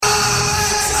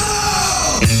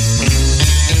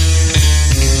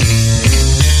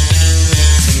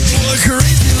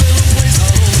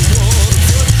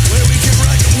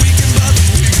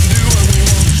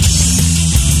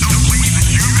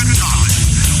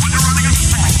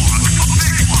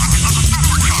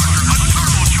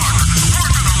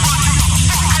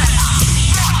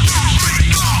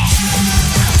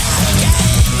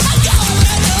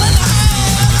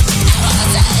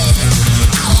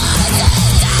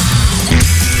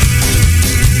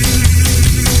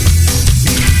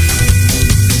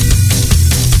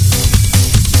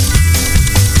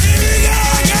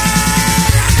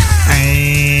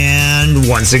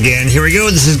once again. Here we go.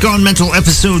 This is Gone Mental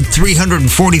episode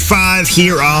 345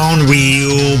 here on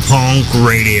Real Punk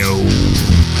Radio.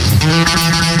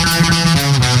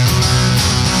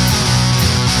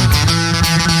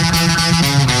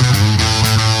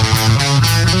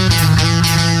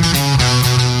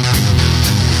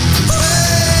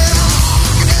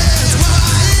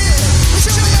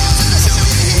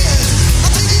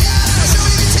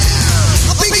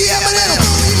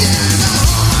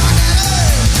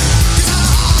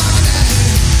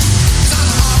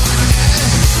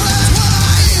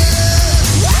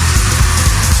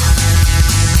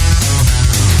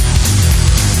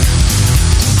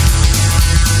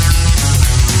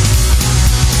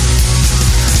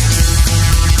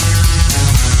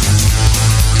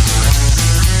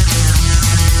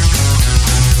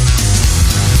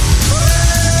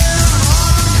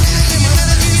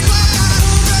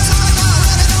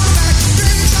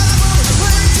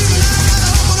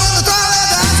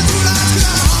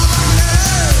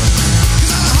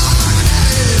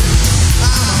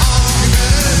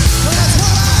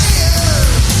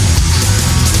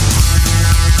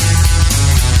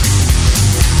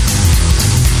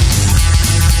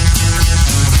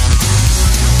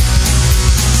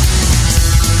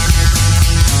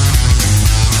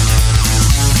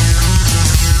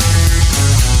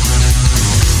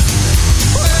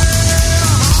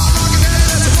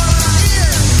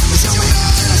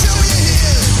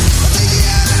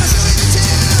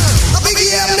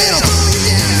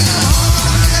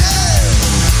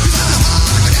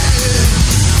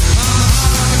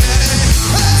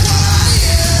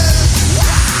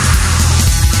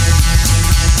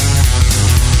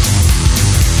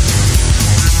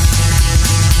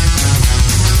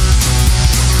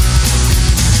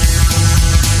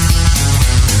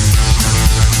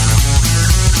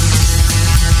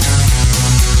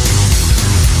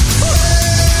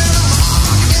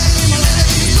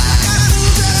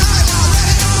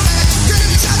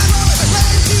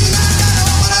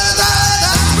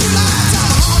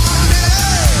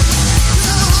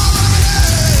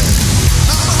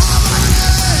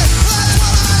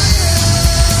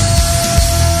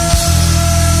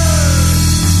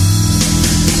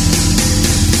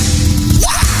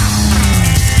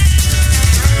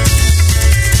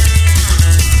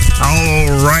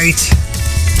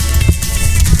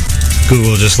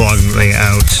 Google just logged me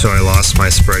out, so I lost my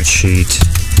spreadsheet.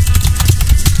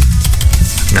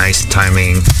 Nice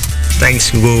timing.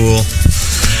 Thanks, Google.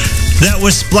 That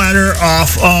was Splatter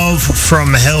off of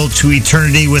From Hell to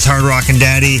Eternity with Hard Rockin'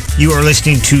 Daddy. You are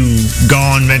listening to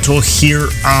Gone Mental here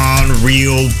on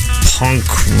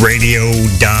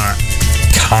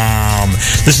RealPunkRadio.com.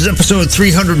 This is episode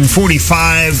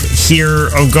 345 here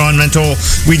of Gone Mental.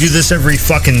 We do this every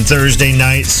fucking Thursday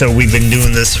night, so we've been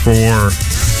doing this for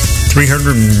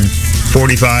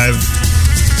 345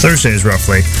 Thursdays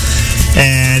roughly,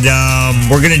 and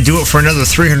we're gonna do it for another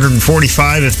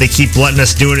 345 if they keep letting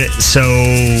us do it. So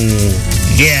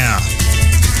yeah,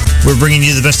 we're bringing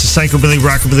you the best of psychobilly,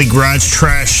 rockabilly, garage,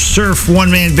 trash, surf,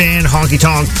 one-man band,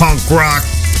 honky-tonk, punk, rock,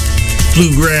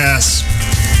 bluegrass,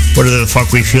 whatever the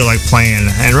fuck we feel like playing.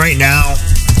 And right now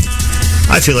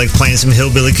I feel like playing some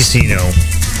Hillbilly Casino,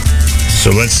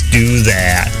 so let's do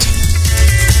that.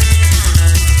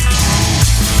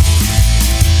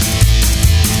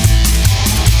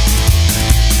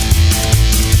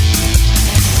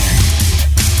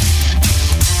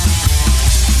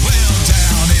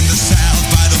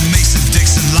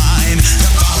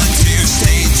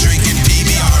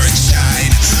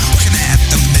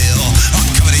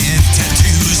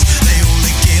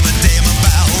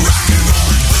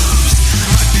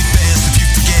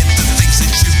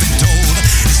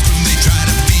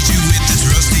 Feed you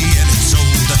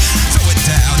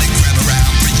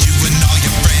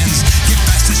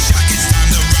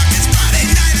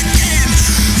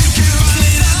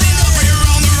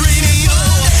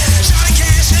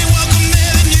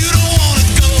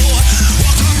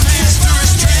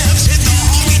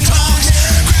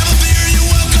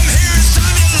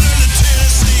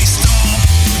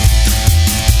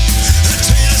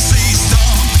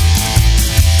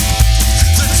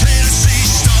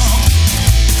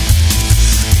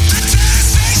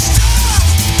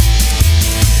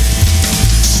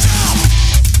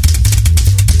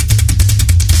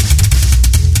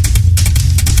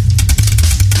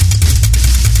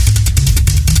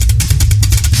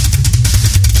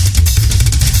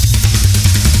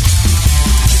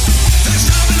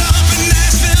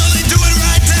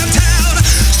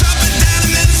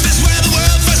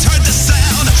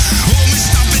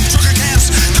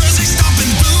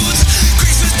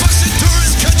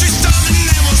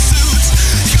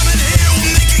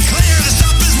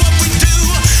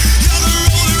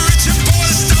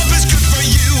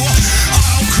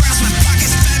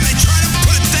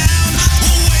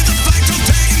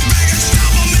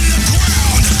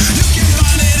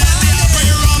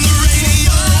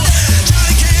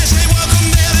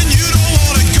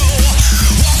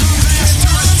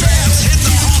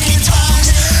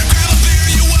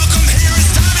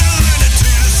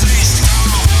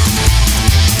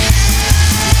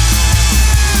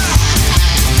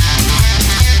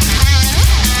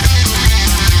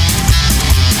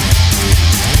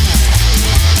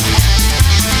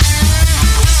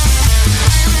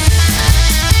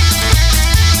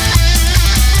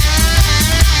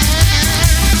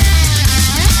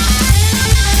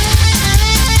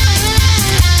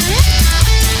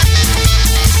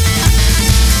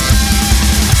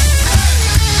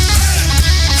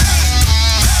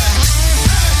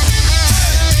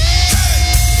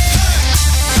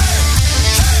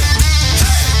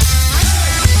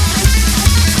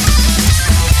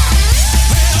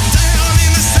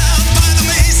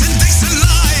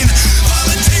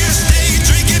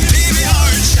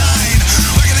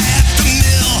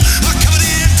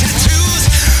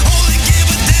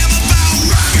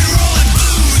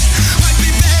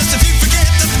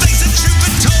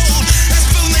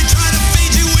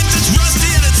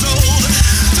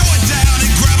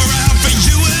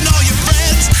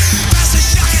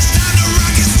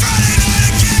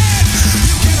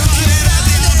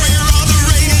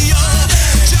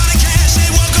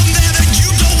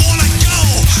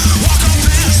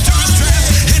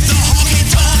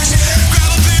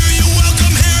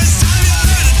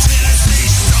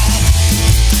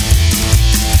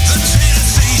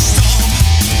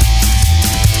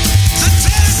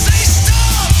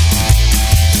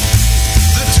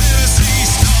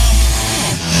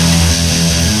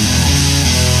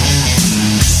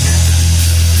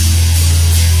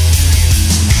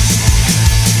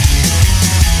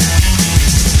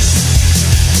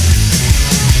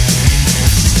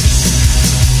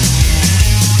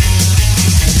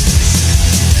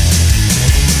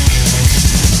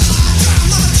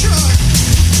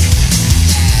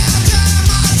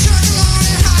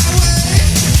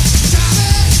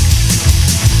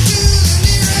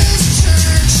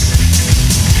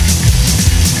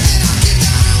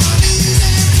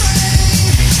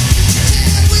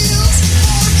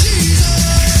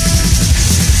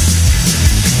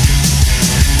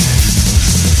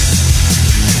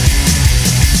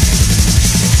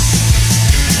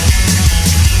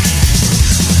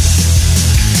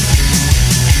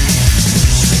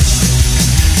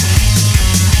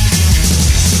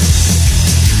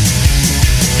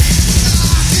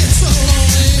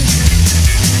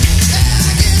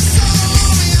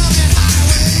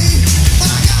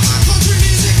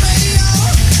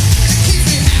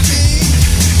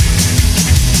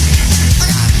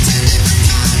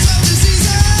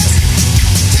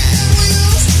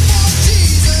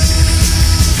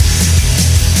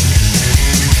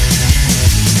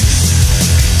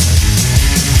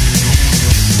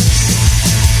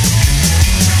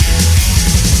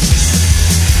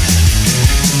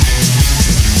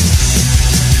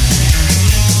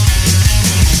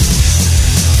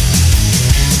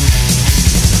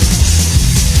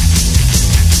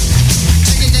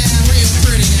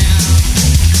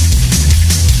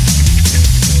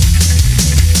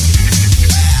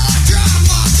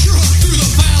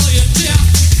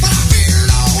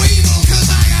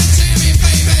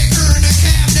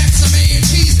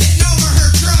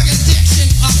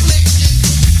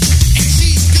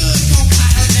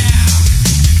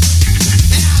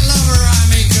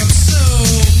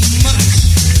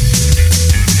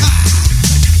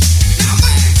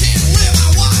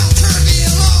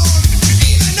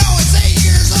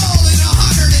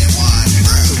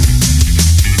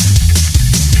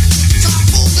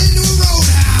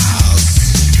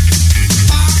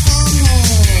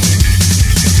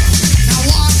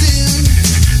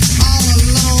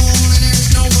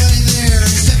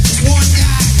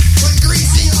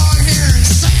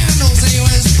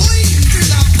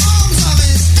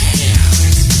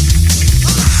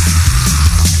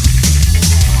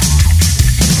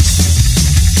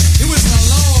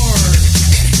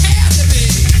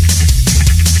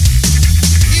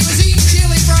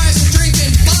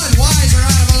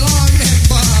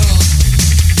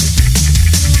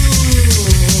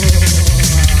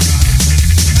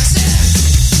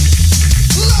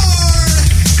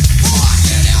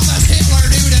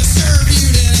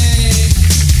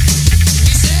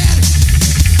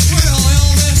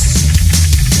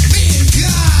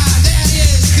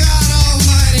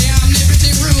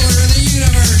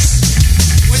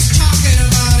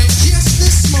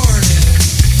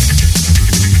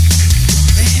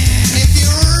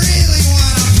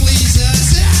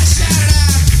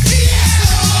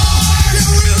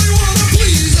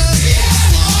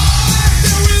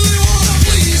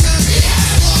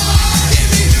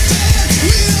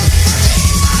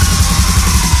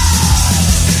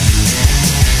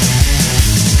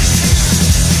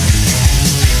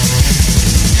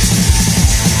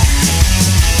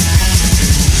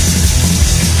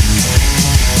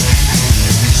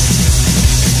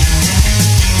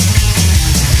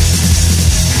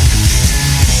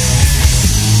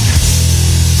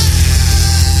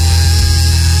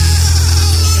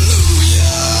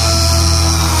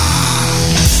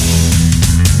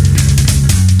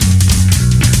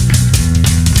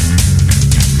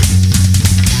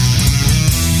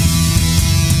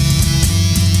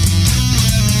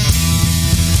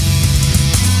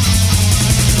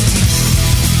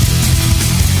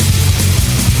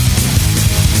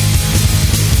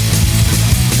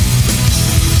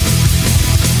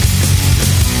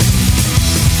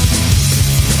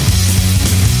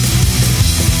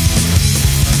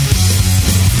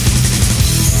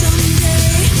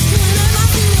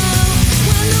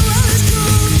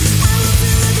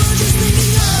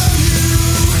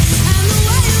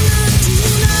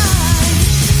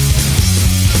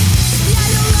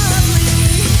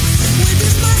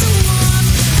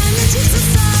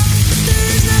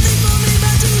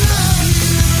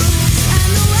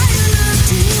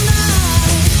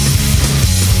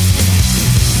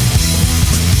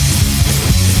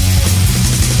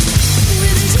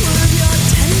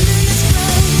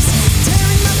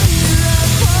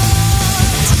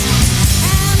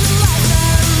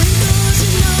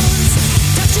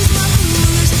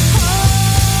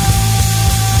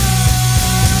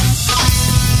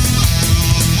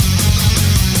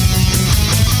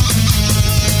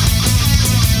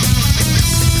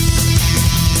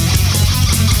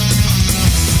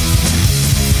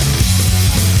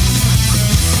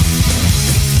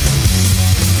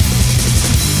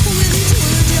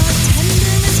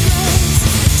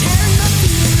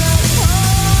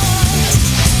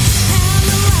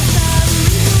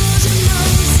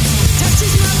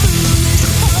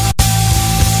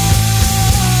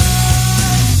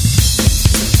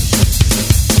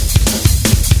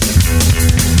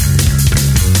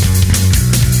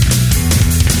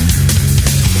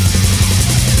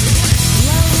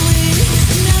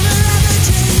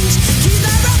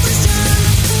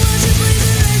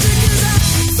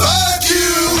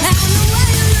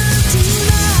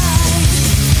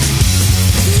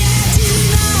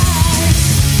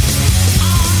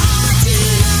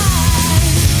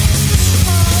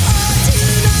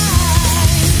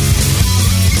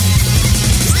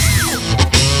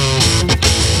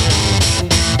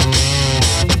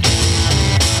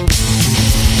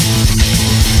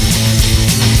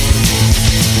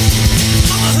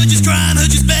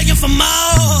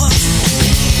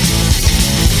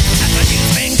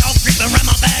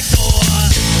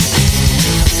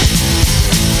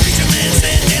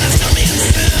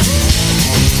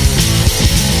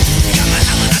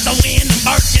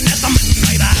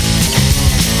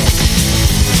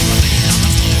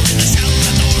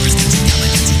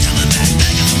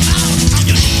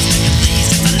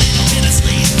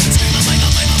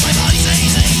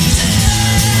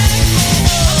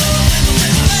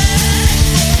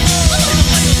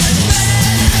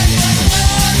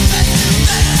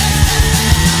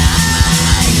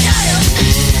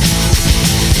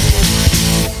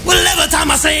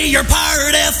your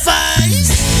party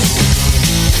face.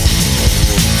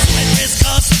 Sweat,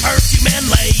 viscose, perfume, and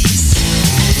lace.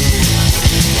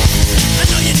 I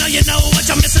know you know what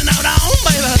you're missing out on,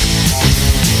 baby. I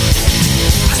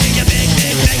see you big,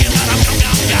 begging, but I'm gone.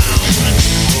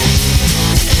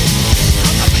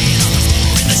 On the bed, on the floor,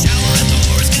 in the shower,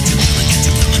 indoors. Get you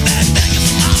coming back, begging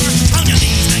for more. On your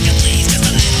knees, begging please, just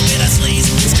a little bit of sleaze.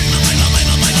 Screaming, baby,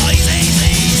 easy.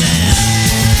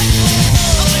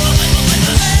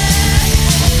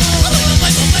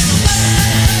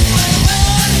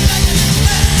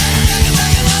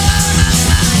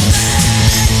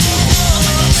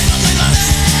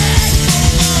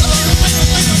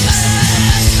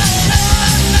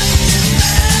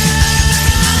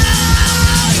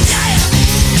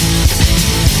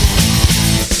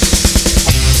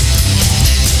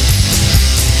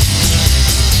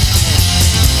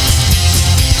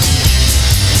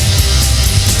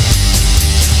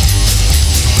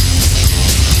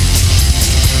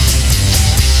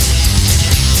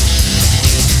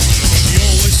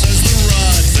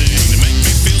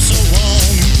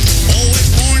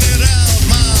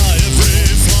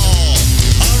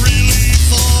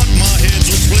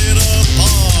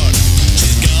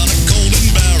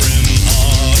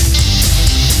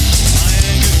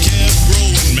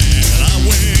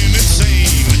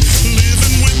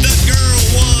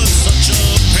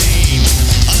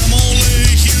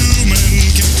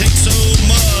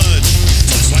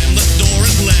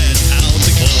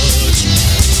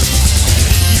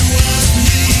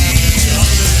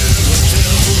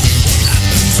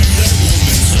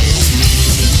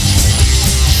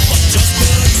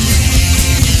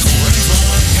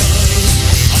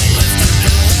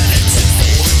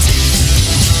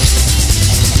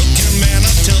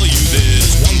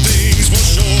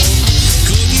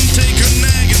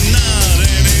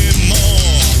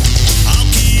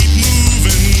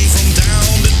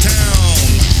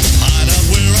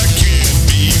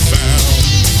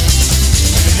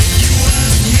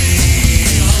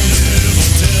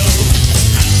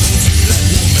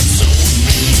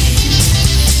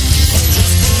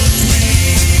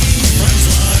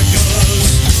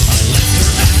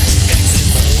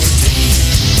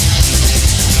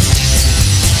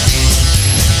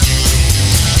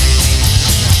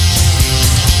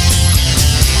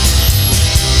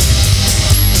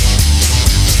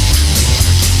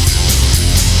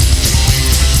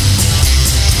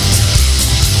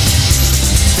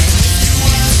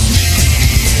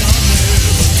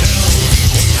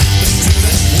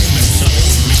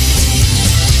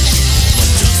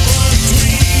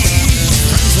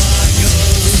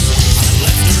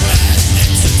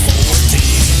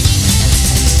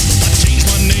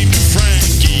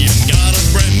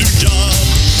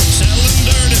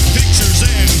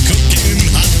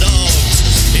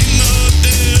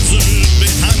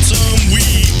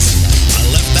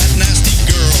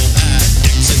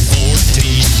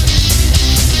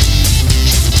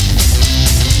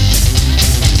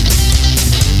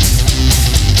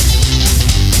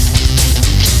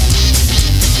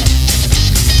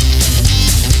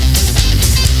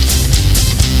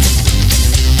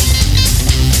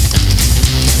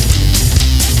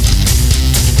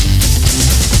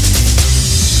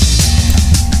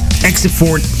 Exit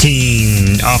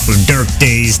 14 off of Dark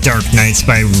Days, Dark Nights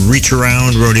by Reach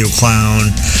Around, Rodeo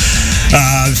Clown.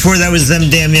 Before that was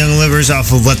Them Damn Young Livers off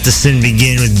of Let the Sin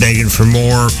Begin with Begging for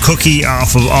More. Cookie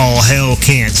off of All Hell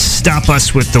Can't Stop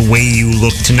Us with The Way You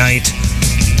Look Tonight.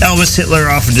 Elvis Hitler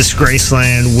off of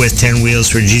Disgraceland with 10 Wheels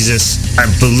for Jesus. I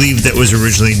believe that was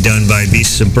originally done by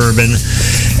Beast Suburban.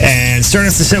 And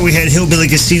starting off the set, we had Hillbilly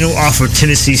Casino off of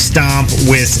Tennessee Stomp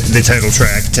with the title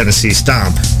track, Tennessee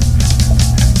Stomp.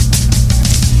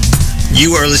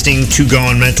 You are listening to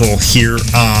Gone Mental here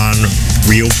on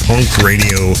Real Punk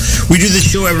Radio. We do this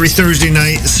show every Thursday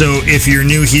night, so if you're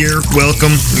new here,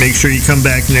 welcome. Make sure you come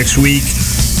back next week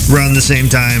around the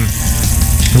same time.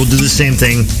 We'll do the same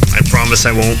thing. I promise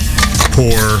I won't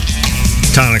pour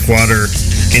tonic water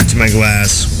into my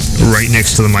glass right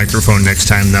next to the microphone next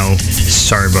time, though.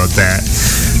 Sorry about that.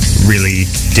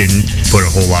 Really didn't put a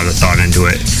whole lot of thought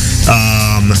into it.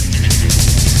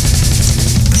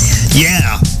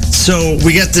 Yeah. So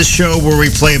we got this show where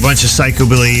we play a bunch of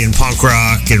psychobilly and punk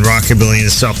rock and rockabilly and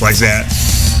stuff like that.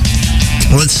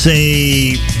 Let's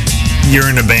say you're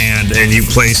in a band and you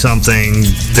play something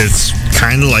that's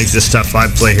kind of like the stuff I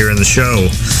play here in the show.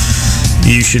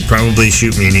 You should probably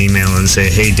shoot me an email and say,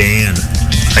 hey, Dan,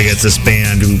 I got this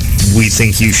band who we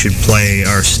think you should play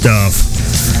our stuff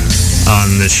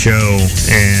on the show,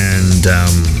 and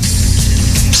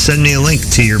send me a link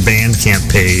to your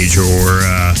Bandcamp page, or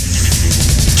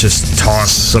just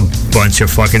toss a bunch of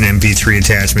fucking MP3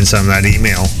 attachments on that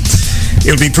email.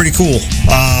 It'll be pretty cool.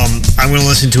 I'm going to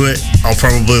listen to it. I'll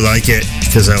probably like it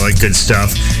because I like good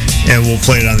stuff. And we'll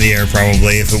play it on the air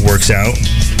probably if it works out.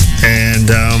 And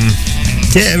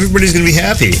yeah, everybody's going to be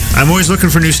happy. I'm always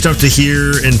looking for new stuff to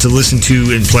hear and to listen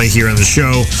to and play here on the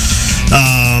show.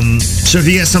 So if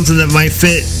you got something that might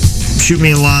fit, shoot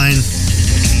me a line.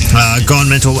 Gone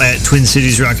Mental at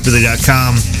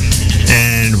TwinCitiesRockabilly.com,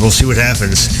 and we'll see what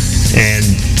happens. And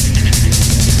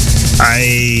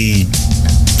I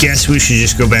guess we should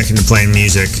just go back into playing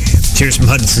music. Here's some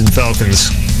Hudson Falcons.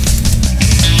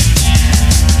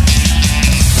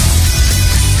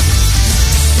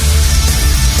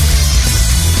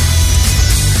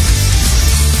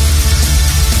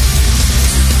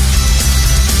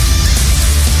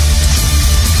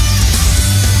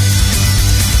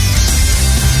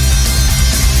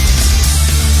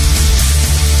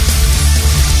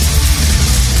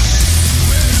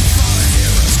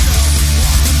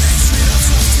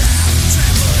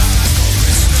 Trampled on like a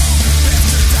wrist, no,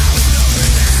 lifted down,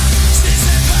 no,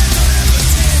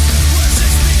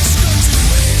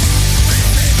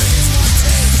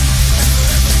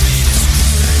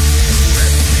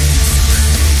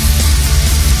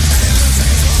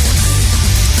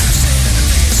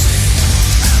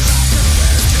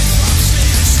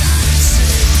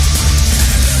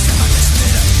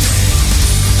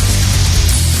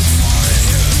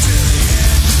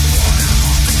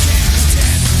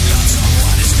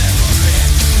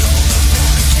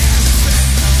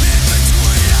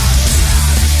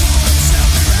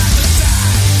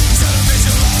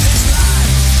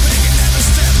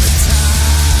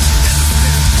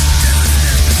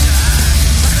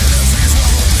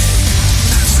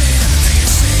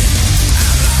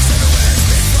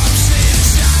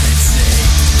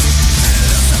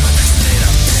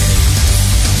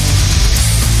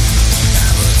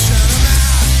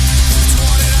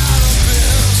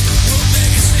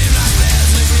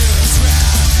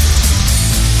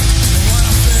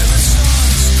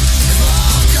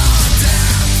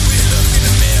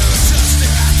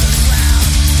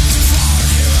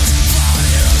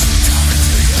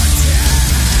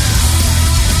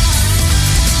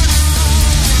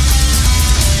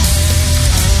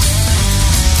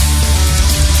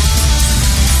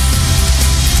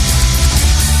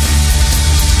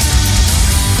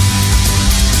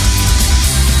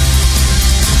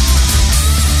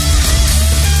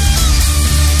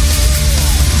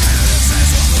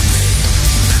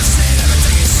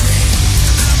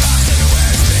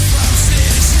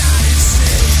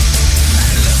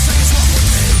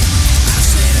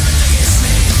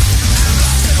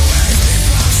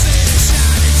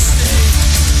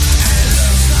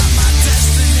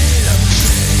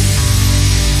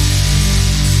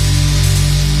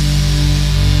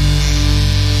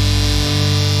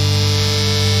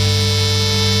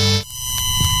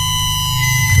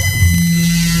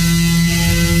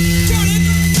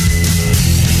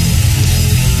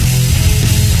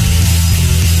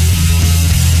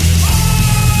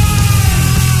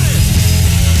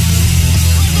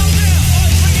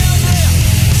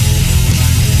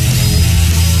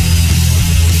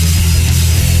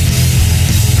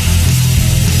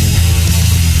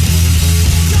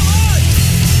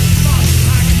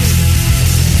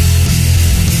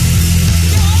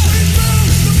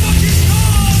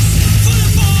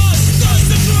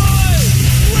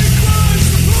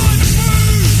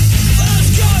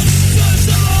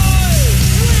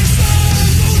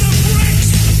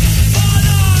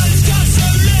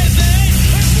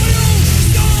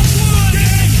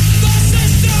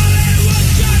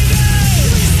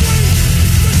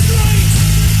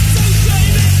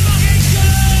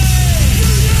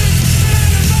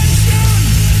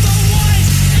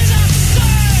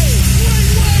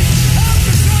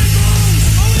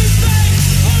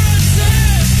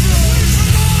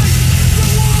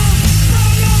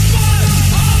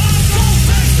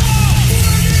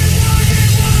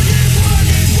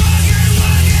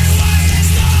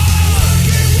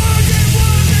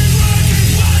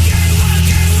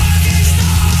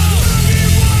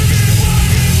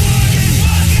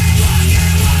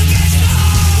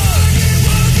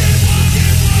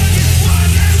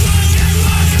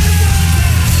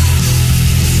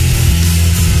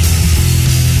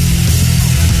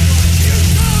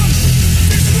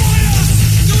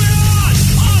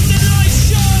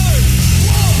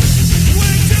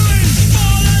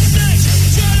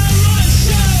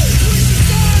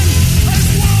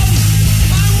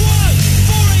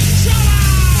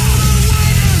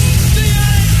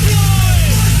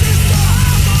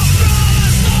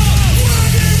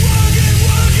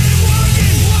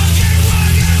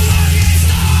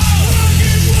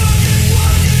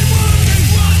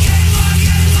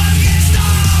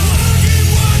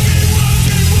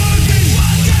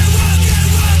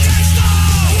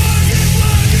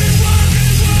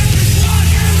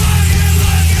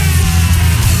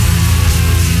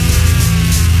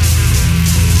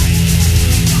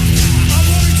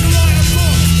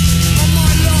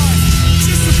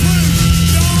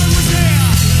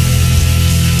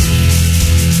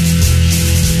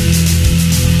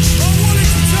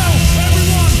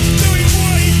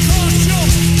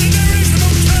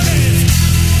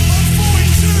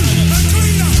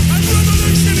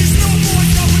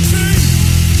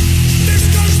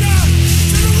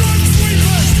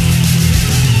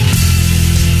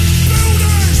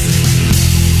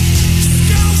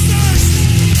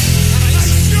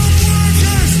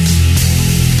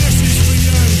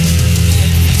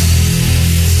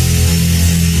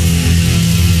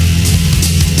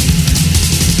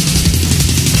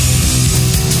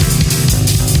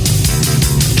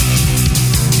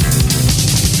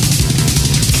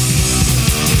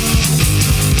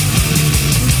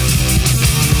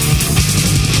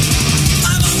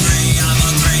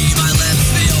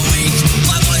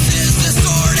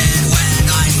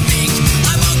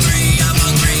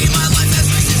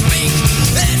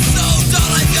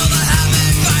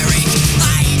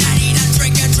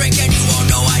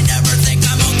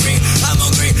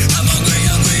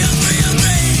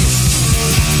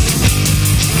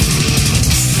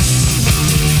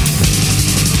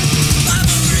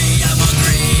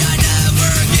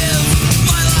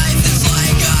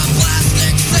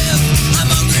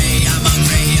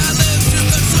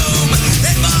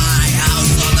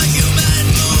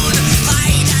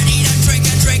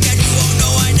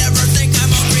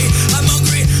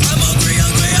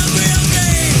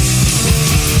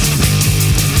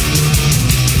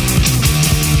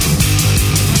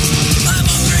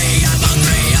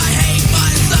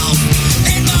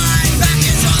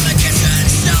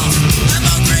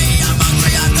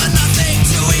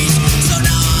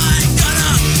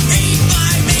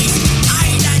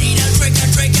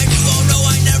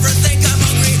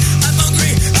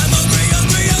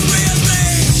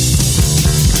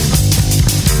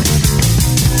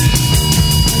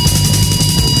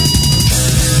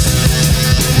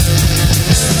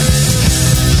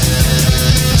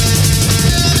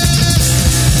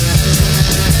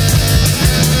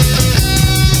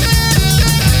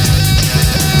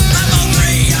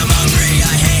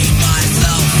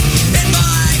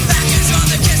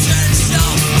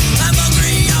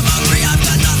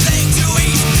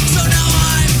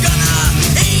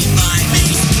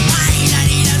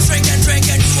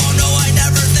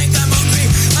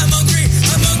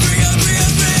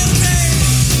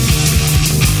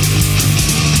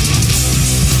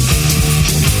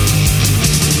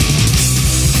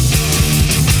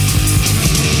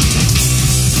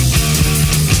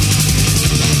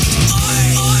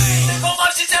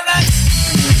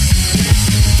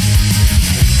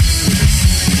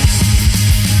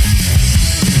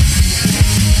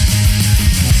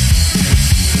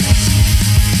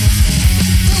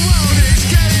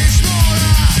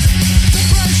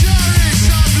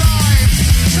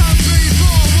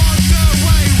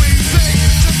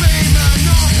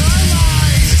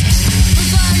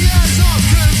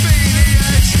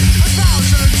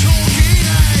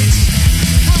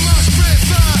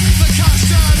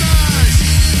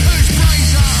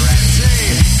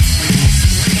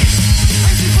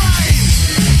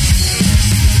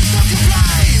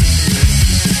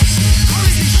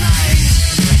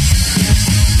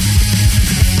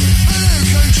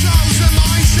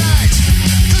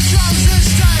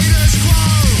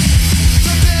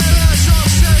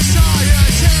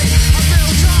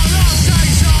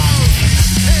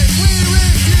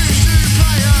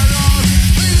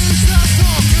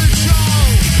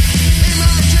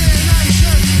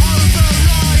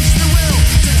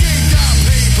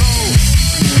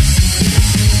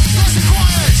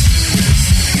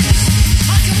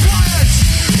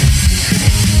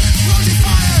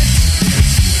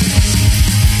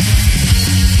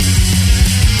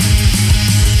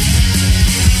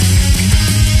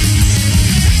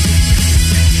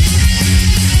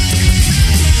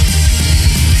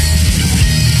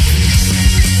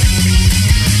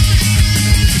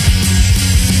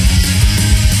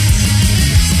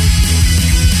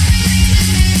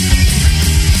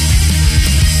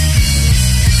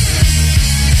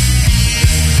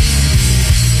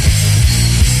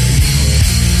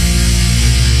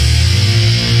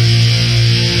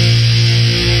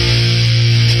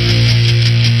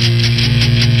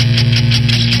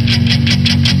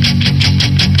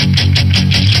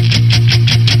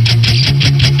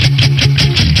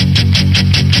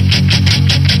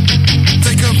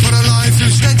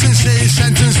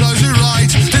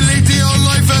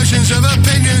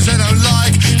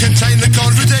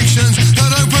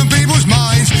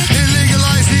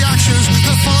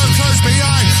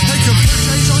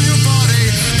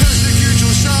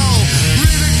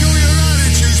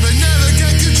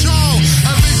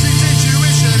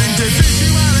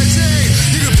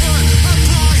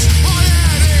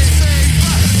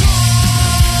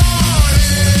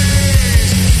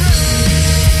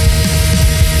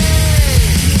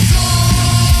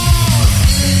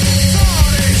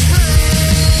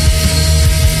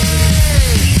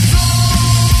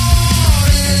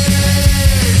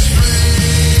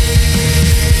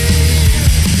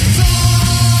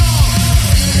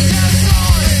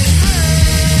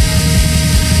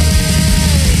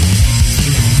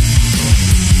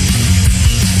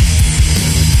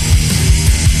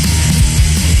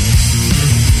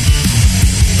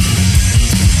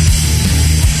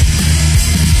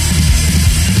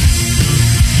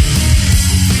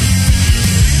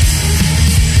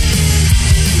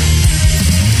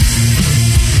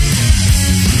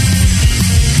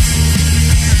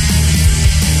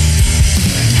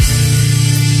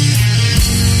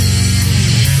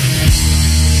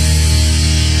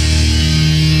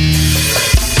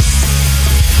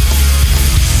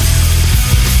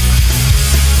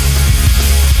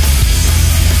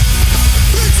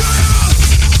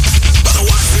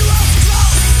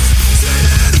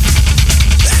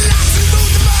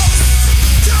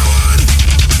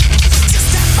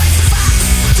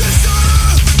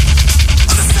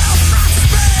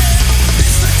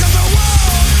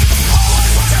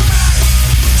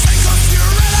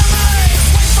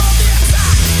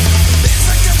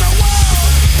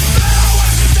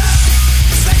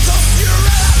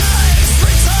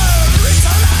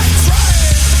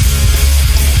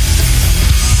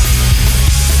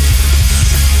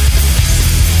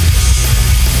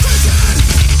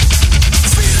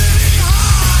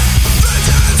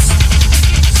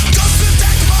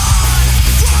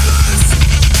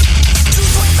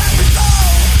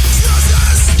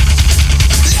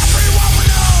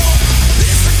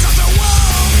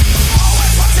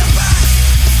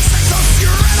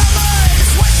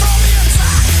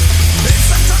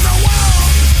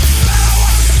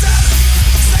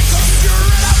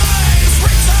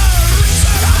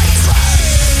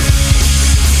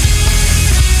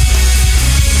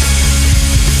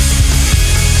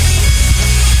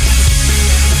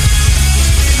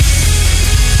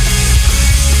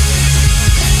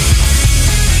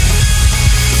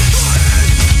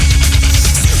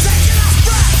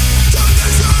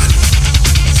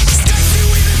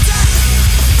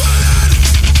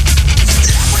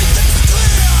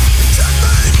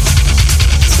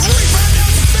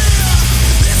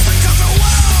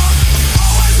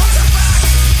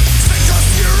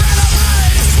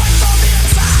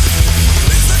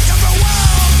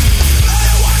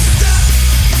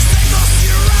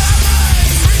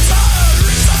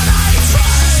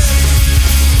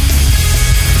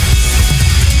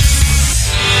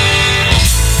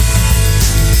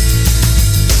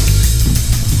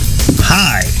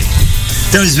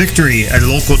 That was Victory, a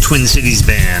local Twin Cities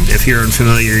band. If you're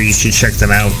unfamiliar, you should check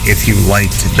them out if you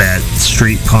liked that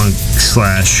street punk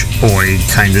 / oi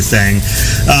kind of thing.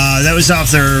 That was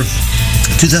off their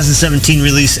 2017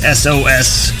 release,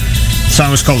 SOS. The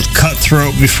song was called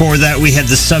Cutthroat. Before that, we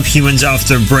had the Subhumans off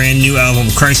their brand new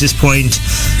album, Crisis Point.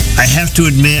 I have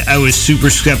to admit, I was super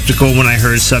skeptical when I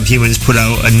heard Subhumans put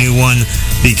out a new one,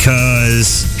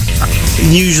 because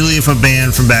usually if a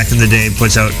band from back in the day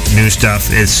puts out new stuff,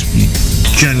 it's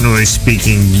generally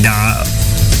speaking not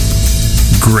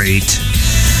great.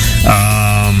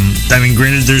 I mean,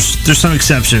 granted, there's some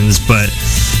exceptions, but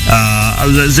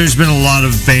there's been a lot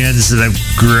of bands that I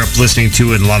grew up listening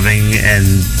to and loving,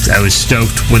 and I was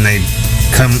stoked when they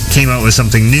came out with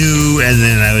something new, and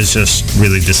then I was just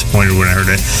really disappointed when I heard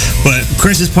it. But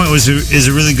Crisis Point is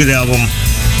a really good album.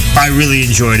 I really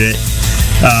enjoyed it.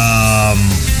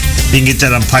 You can get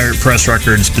that on Pirate Press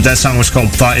Records, but that song was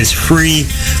called Thought Is Free.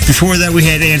 Before that, we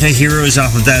had Anti-Heroes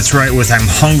off of That's Right with I'm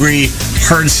Hungry.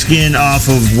 Hard Skin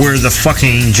off of Where the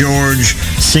Fucking George.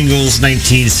 Singles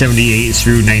 1978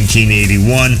 through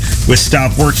 1981 with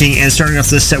Stop Working. And starting off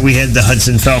this set, we had the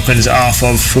Hudson Falcons off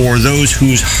of For Those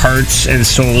Whose Hearts and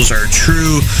Souls Are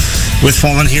True with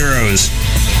Fallen Heroes.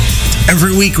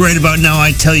 Every week right about now,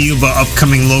 I tell you about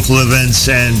upcoming local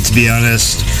events, and to be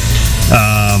honest,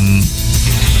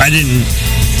 I didn't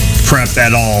prep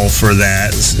at all for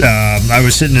that. I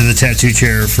was sitting in the tattoo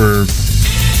chair for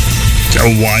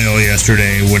a while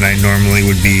yesterday when I normally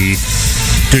would be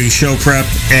doing show prep,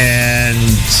 and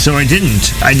so I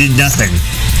didn't. I did nothing.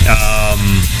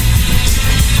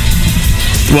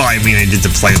 Well, I mean, I did the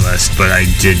playlist, but I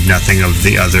did nothing of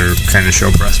the other kind of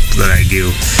show prep that I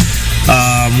do.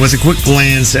 With a quick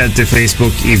glance at the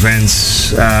Facebook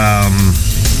events,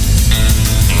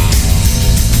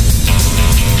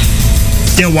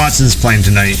 Dale Watson's playing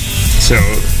tonight, so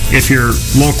if you're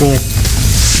local,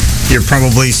 you're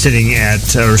probably sitting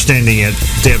at or standing at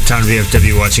Uptown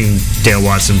VFW watching Dale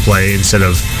Watson play instead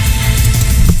of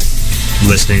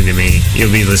listening to me.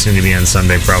 You'll be listening to me on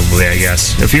Sunday probably, I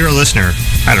guess. If you're a listener,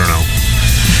 I don't know.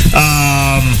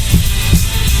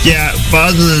 Yeah,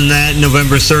 but other than that,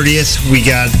 November 30th, we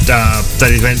got that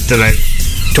event that I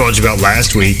told you about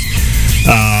last week.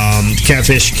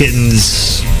 Catfish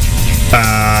Kittens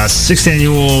 6th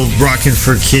annual Rockin'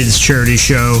 for Kids charity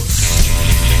show.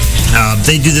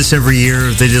 They do this every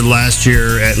year. They did last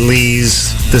year at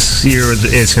Lee's. This year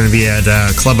it's going to be at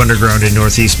Club Underground in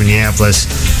Northeast Minneapolis.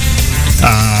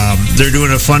 They're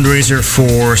doing a fundraiser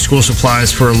for school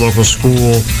supplies for a local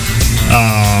school.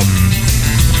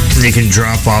 You can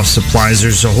drop off supplies.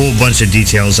 There's a whole bunch of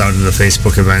details out in the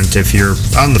Facebook event if you're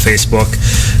on the Facebook.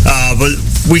 But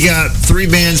we got 3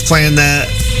 bands playing that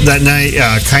night.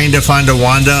 Kinda Fonda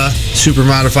Wanda, Super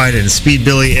Modified, and Speed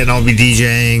Billy, and I'll be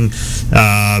DJing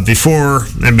before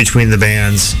and between the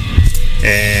bands,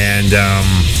 and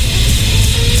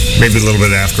maybe a little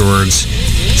bit afterwards.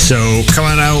 So come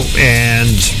on out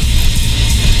and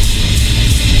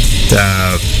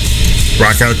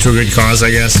rock out to a good cause, I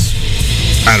guess.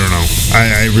 I don't know.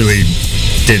 I really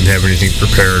didn't have anything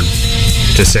prepared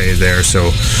to say there,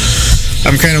 so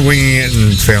I'm kind of winging it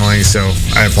and failing, so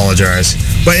I apologize.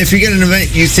 But if you get an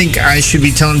event you think I should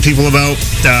be telling people about,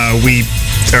 we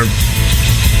are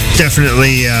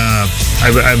definitely,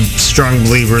 I'm a strong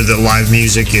believer that live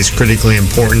music is critically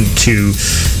important to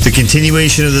the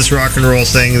continuation of this rock and roll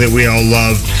thing that we all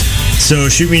love. So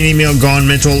shoot me an email,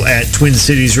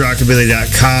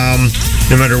 gonmental@twincitiesrockabilly.com.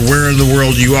 No matter where in the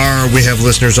world you are, we have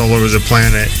listeners all over the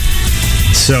planet.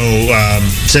 So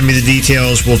send me the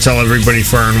details. We'll tell everybody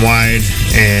far and wide.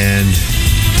 And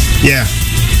yeah.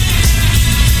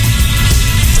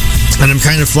 And I'm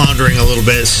kind of floundering a little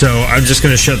bit, so I'm just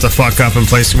going to shut the fuck up and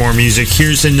play some more music.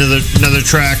 Here's another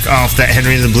track off that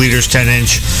Henry and the Bleeders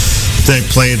 10-inch that I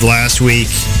played last week.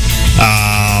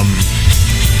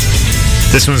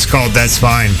 This one's called That's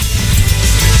Fine.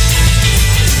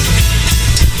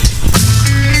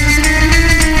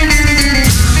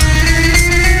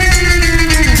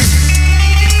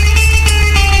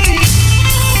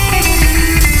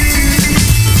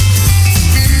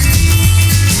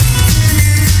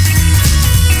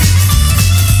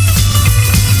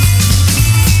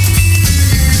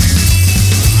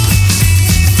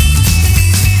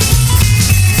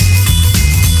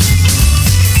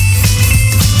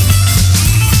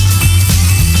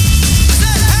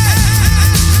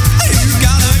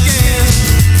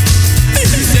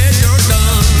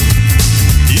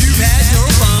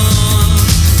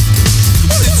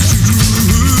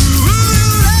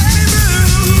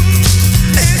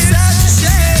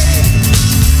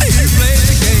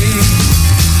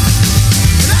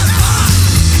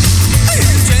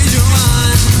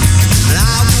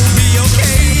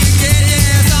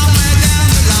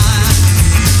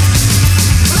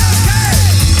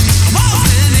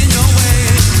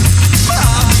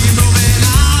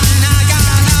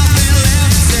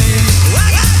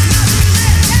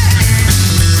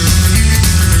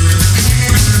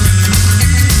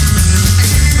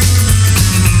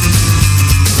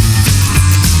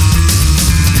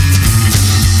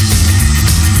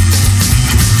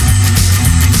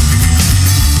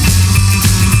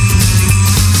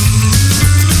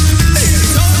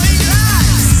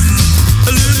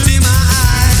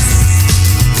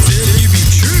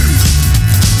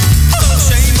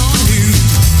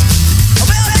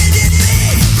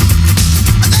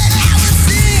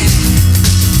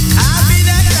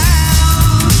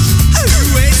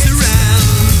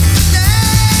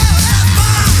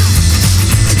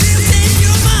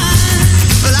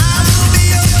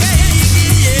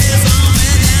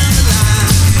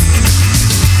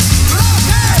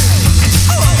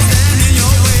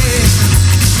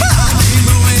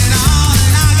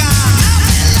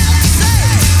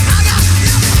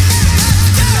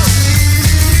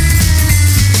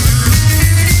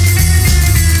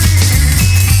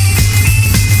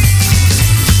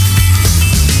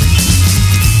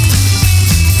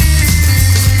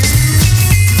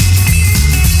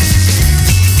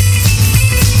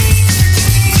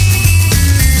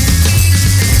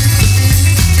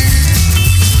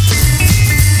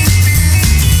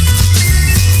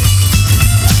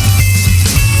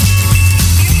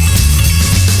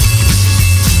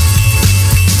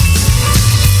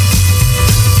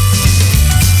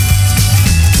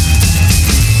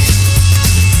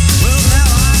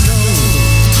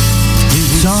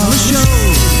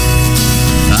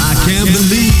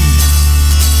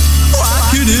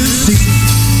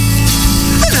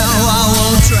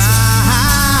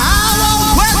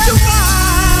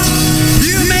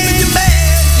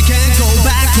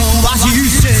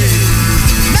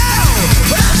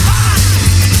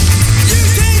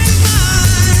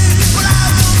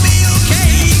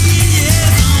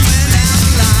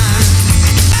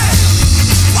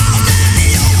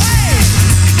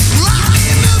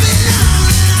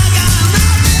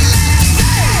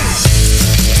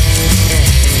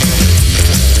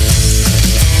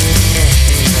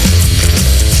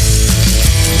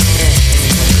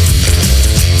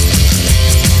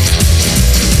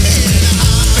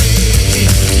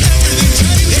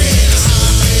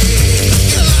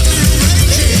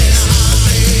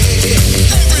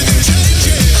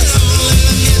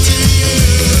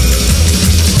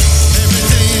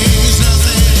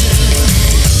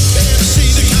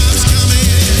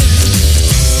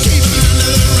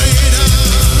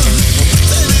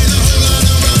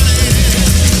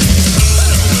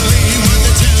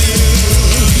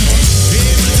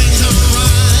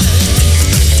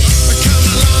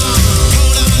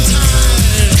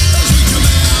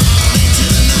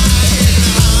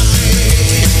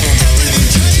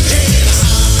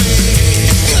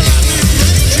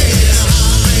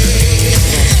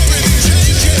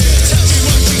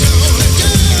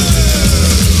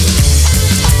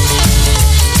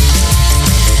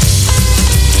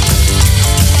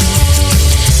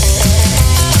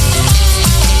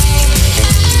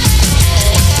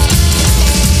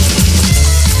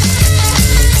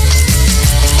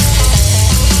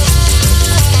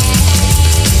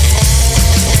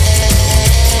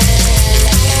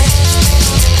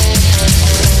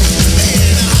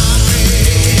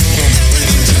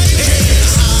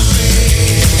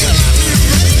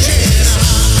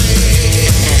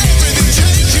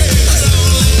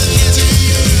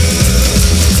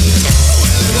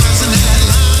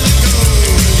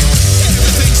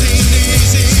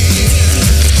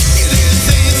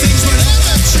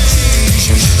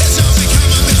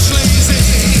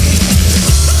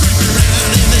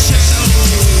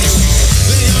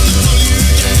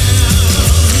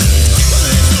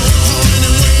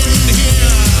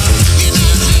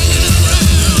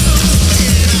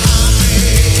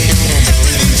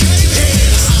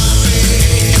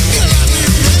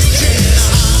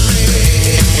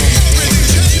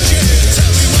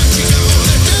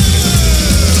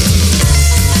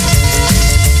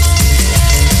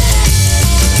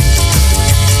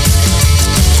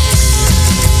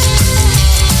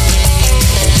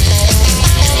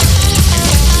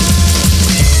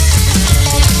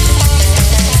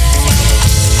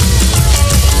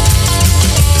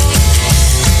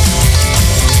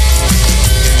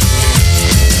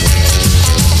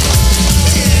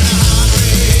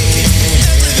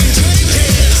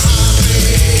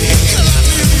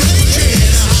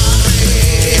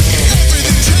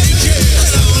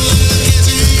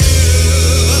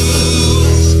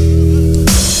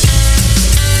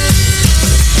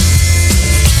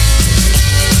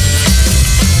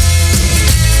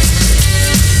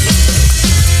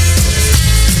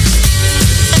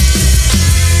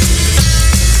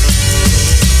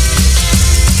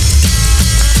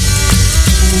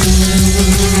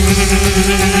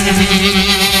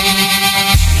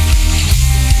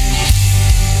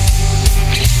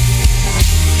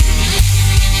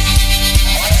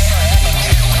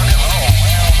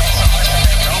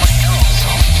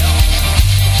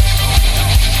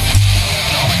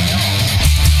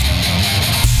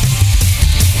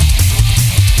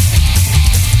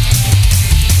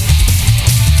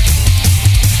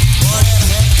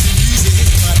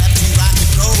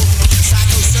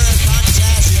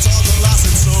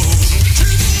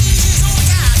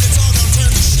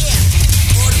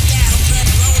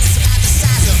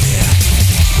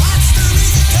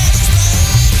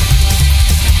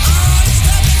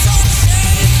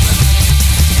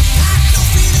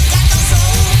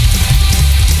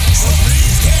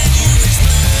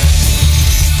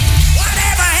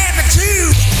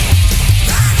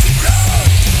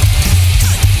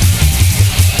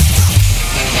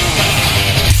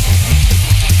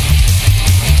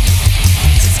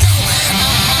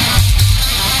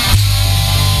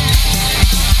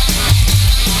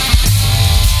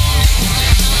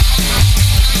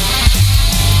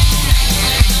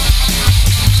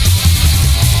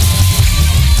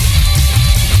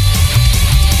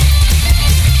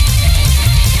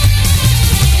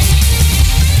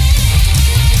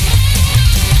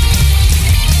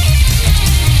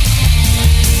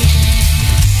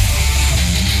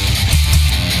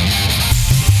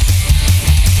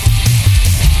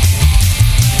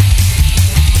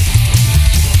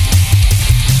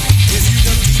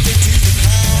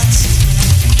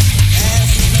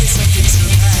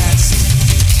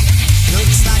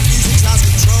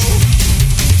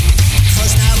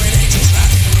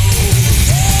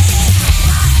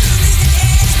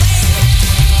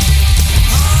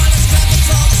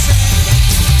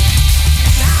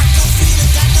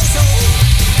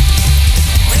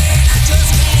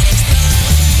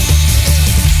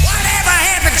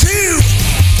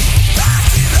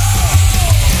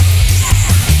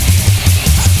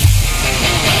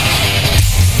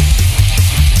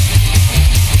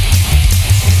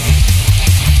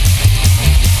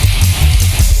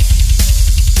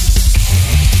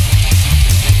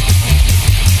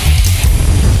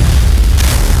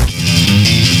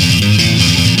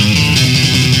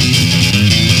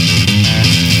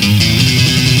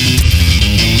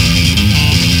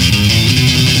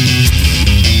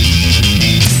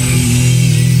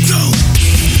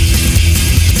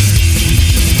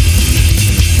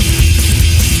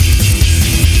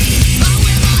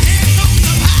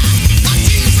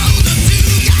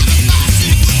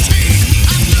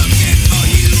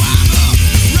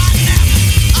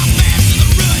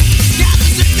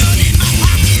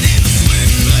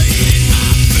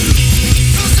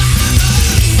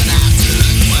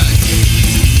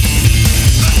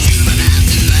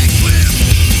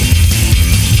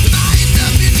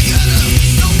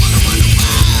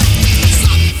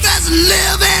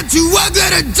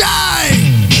 gonna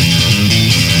die.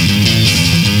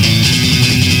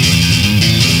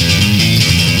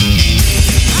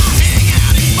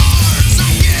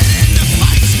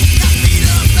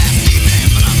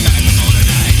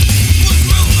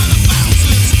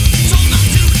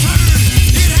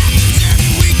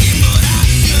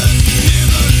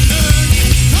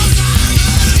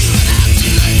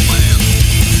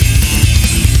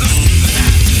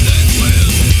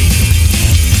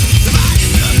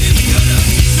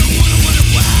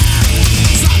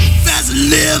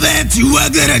 Live and you are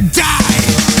gonna die.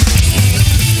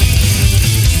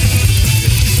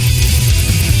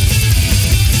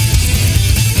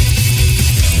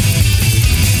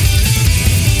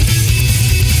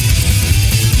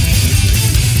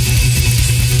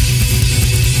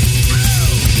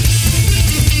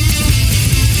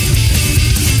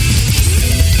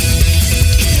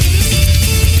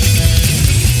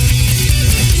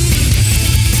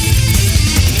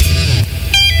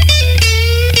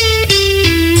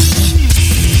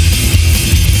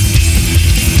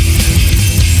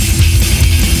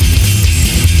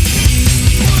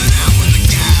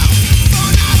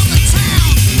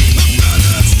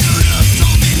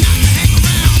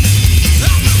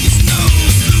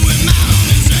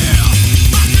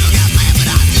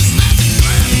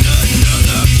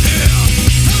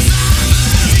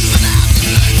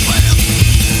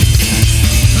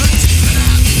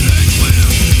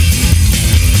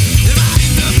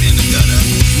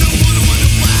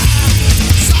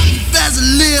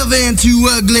 Too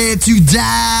ugly to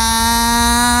die.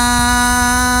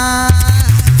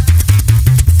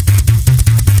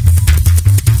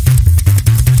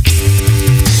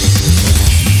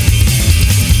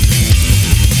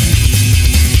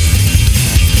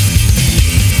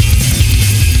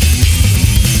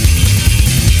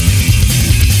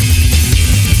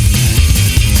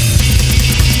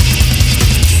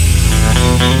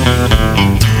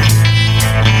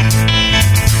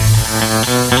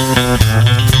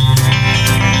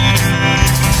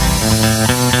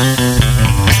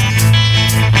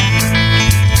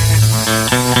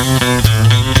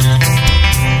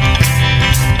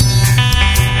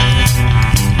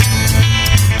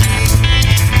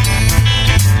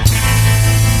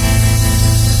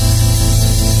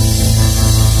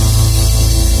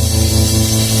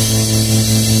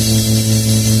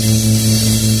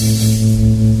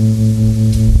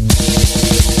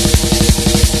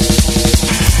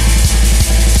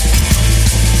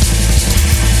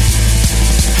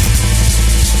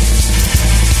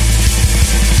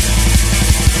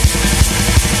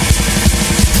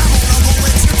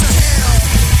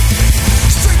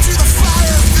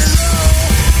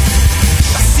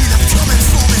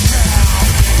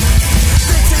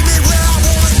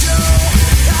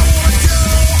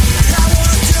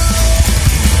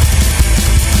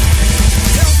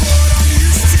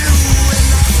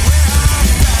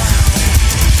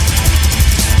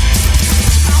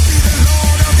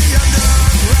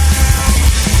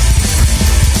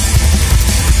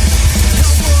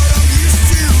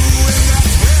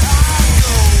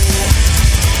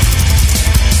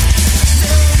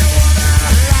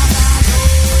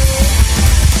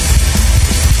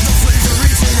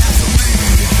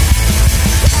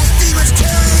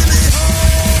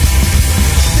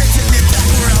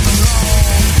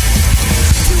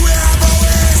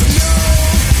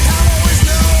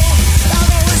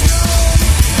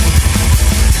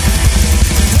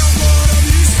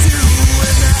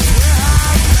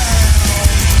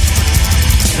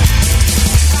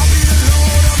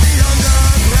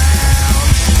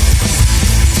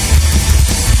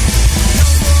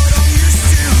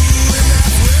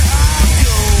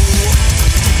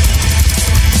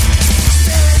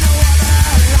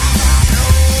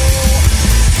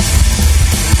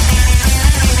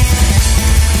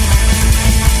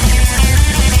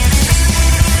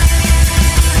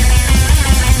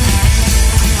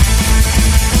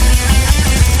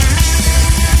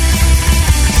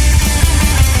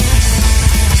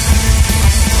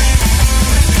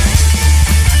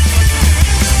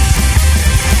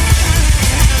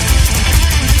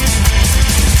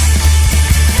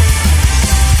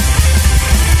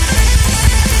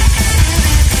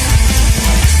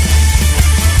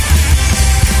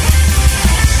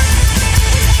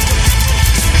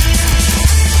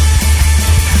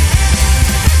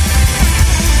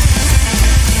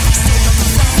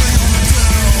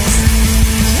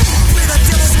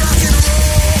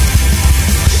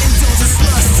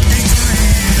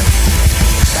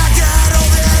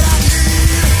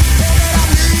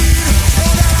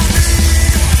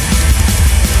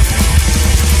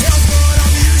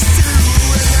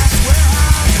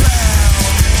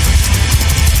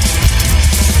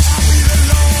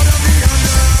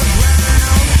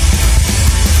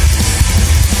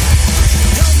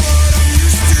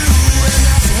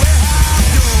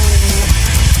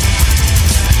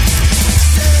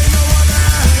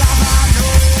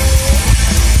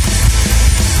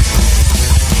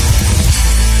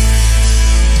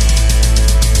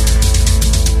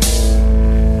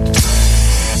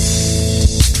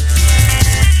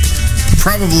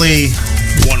 probably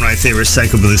one of my favorite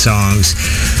psychobilly songs.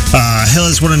 Hell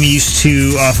is What I'm Used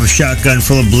To off of Shotgun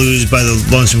Full of Blues by the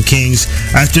Lonesome Kings.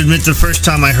 I have to admit, the first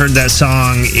time I heard that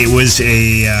song, it was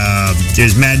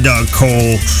Mad Dog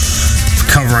Cole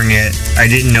covering it. I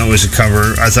didn't know it was a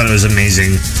cover. I thought it was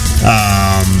amazing.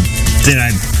 Then I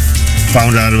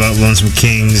found out about Lonesome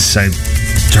Kings. I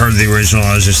heard the original.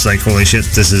 I was just like, holy shit,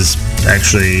 this is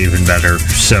actually even better.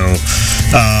 So,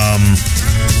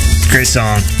 great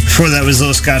song. Before that was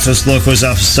Los Gatos Locos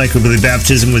off of Psychobilly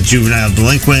Baptism with Juvenile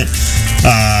Delinquent.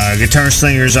 Guitar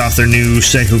Slingers off their new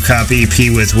Psycho Copy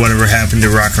EP with Whatever Happened to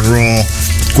Rock and Roll.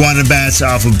 Guana Bats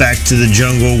off of Back to the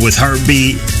Jungle with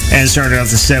Heartbeat. And starting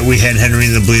off the set, we had Henry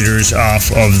and the Bleeders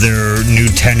off of their new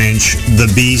 10-inch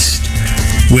The Beast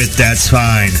with That's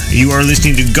Fine. You are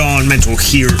listening to Gone Mental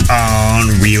here on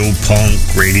Real Punk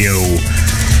Radio.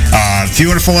 If you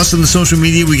want to follow us on the social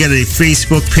media, we got a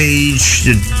Facebook page,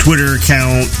 a Twitter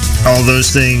account, all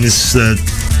those things.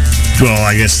 Well,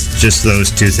 I guess just those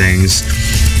two things.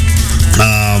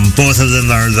 Both of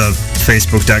them are the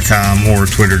Facebook.com or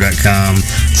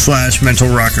Twitter.com/Mental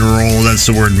Rock and Roll. That's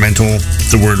the word mental,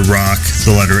 the word rock,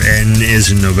 the letter N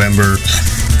is in November,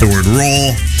 the word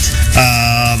roll.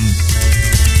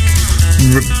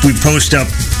 We post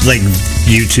up like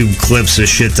YouTube clips of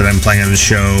shit that I'm playing on the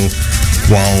show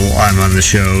while I'm on the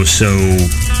show, so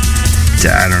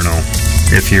I don't know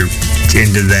if you're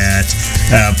into that.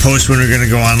 Post when we're going to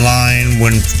go online,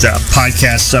 when the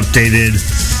podcast's updated.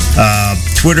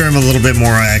 Twitter I'm a little bit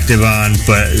more active on,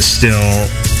 but still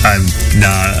I'm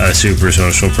not a super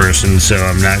social person, so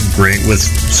I'm not great with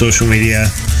social media.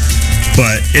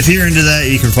 But if you're into that,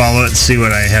 you can follow it, see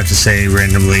what I have to say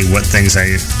randomly, what things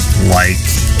I like,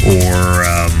 or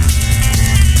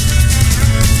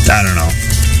I don't know.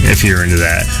 If you're into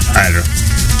that, I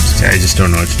just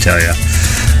don't know what to tell you.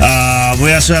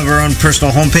 We also have our own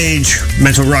personal homepage,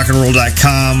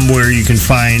 mentalrockandroll.com, where you can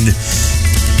find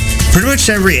pretty much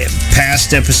every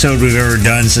past episode we've ever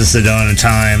done since the dawn of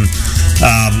time.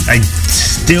 I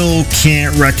still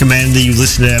can't recommend that you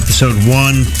listen to episode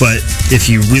 1, but if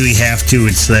you really have to,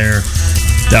 it's there.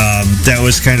 That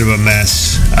was kind of a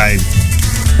mess. I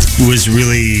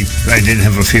didn't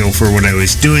have a feel for what I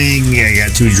was doing. I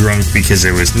got too drunk because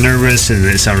I was nervous and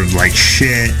it sounded like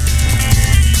shit.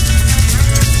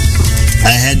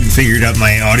 I hadn't figured out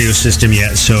my audio system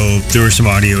yet, so there were some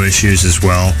audio issues as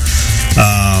well.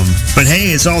 But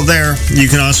hey, it's all there. You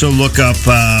can also look up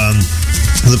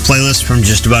the playlist from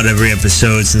just about every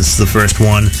episode since the first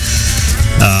one.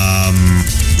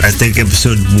 I think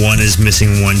episode 1 is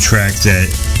missing one track that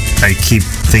I keep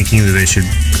thinking that I should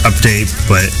update,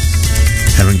 but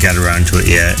haven't got around to it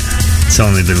yet. It's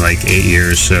only been like 8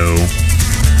 years, so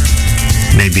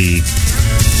maybe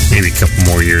a couple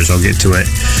more years I'll get to it.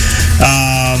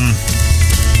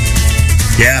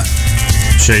 Yeah.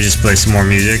 Should I just play some more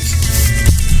music?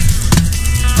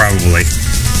 Probably.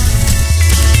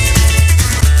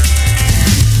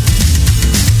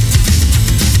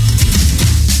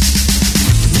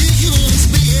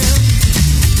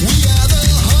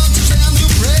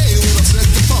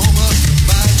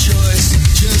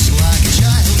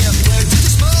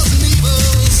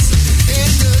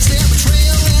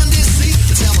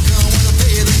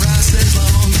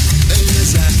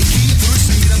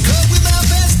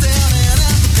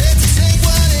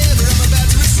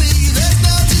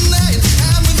 Tonight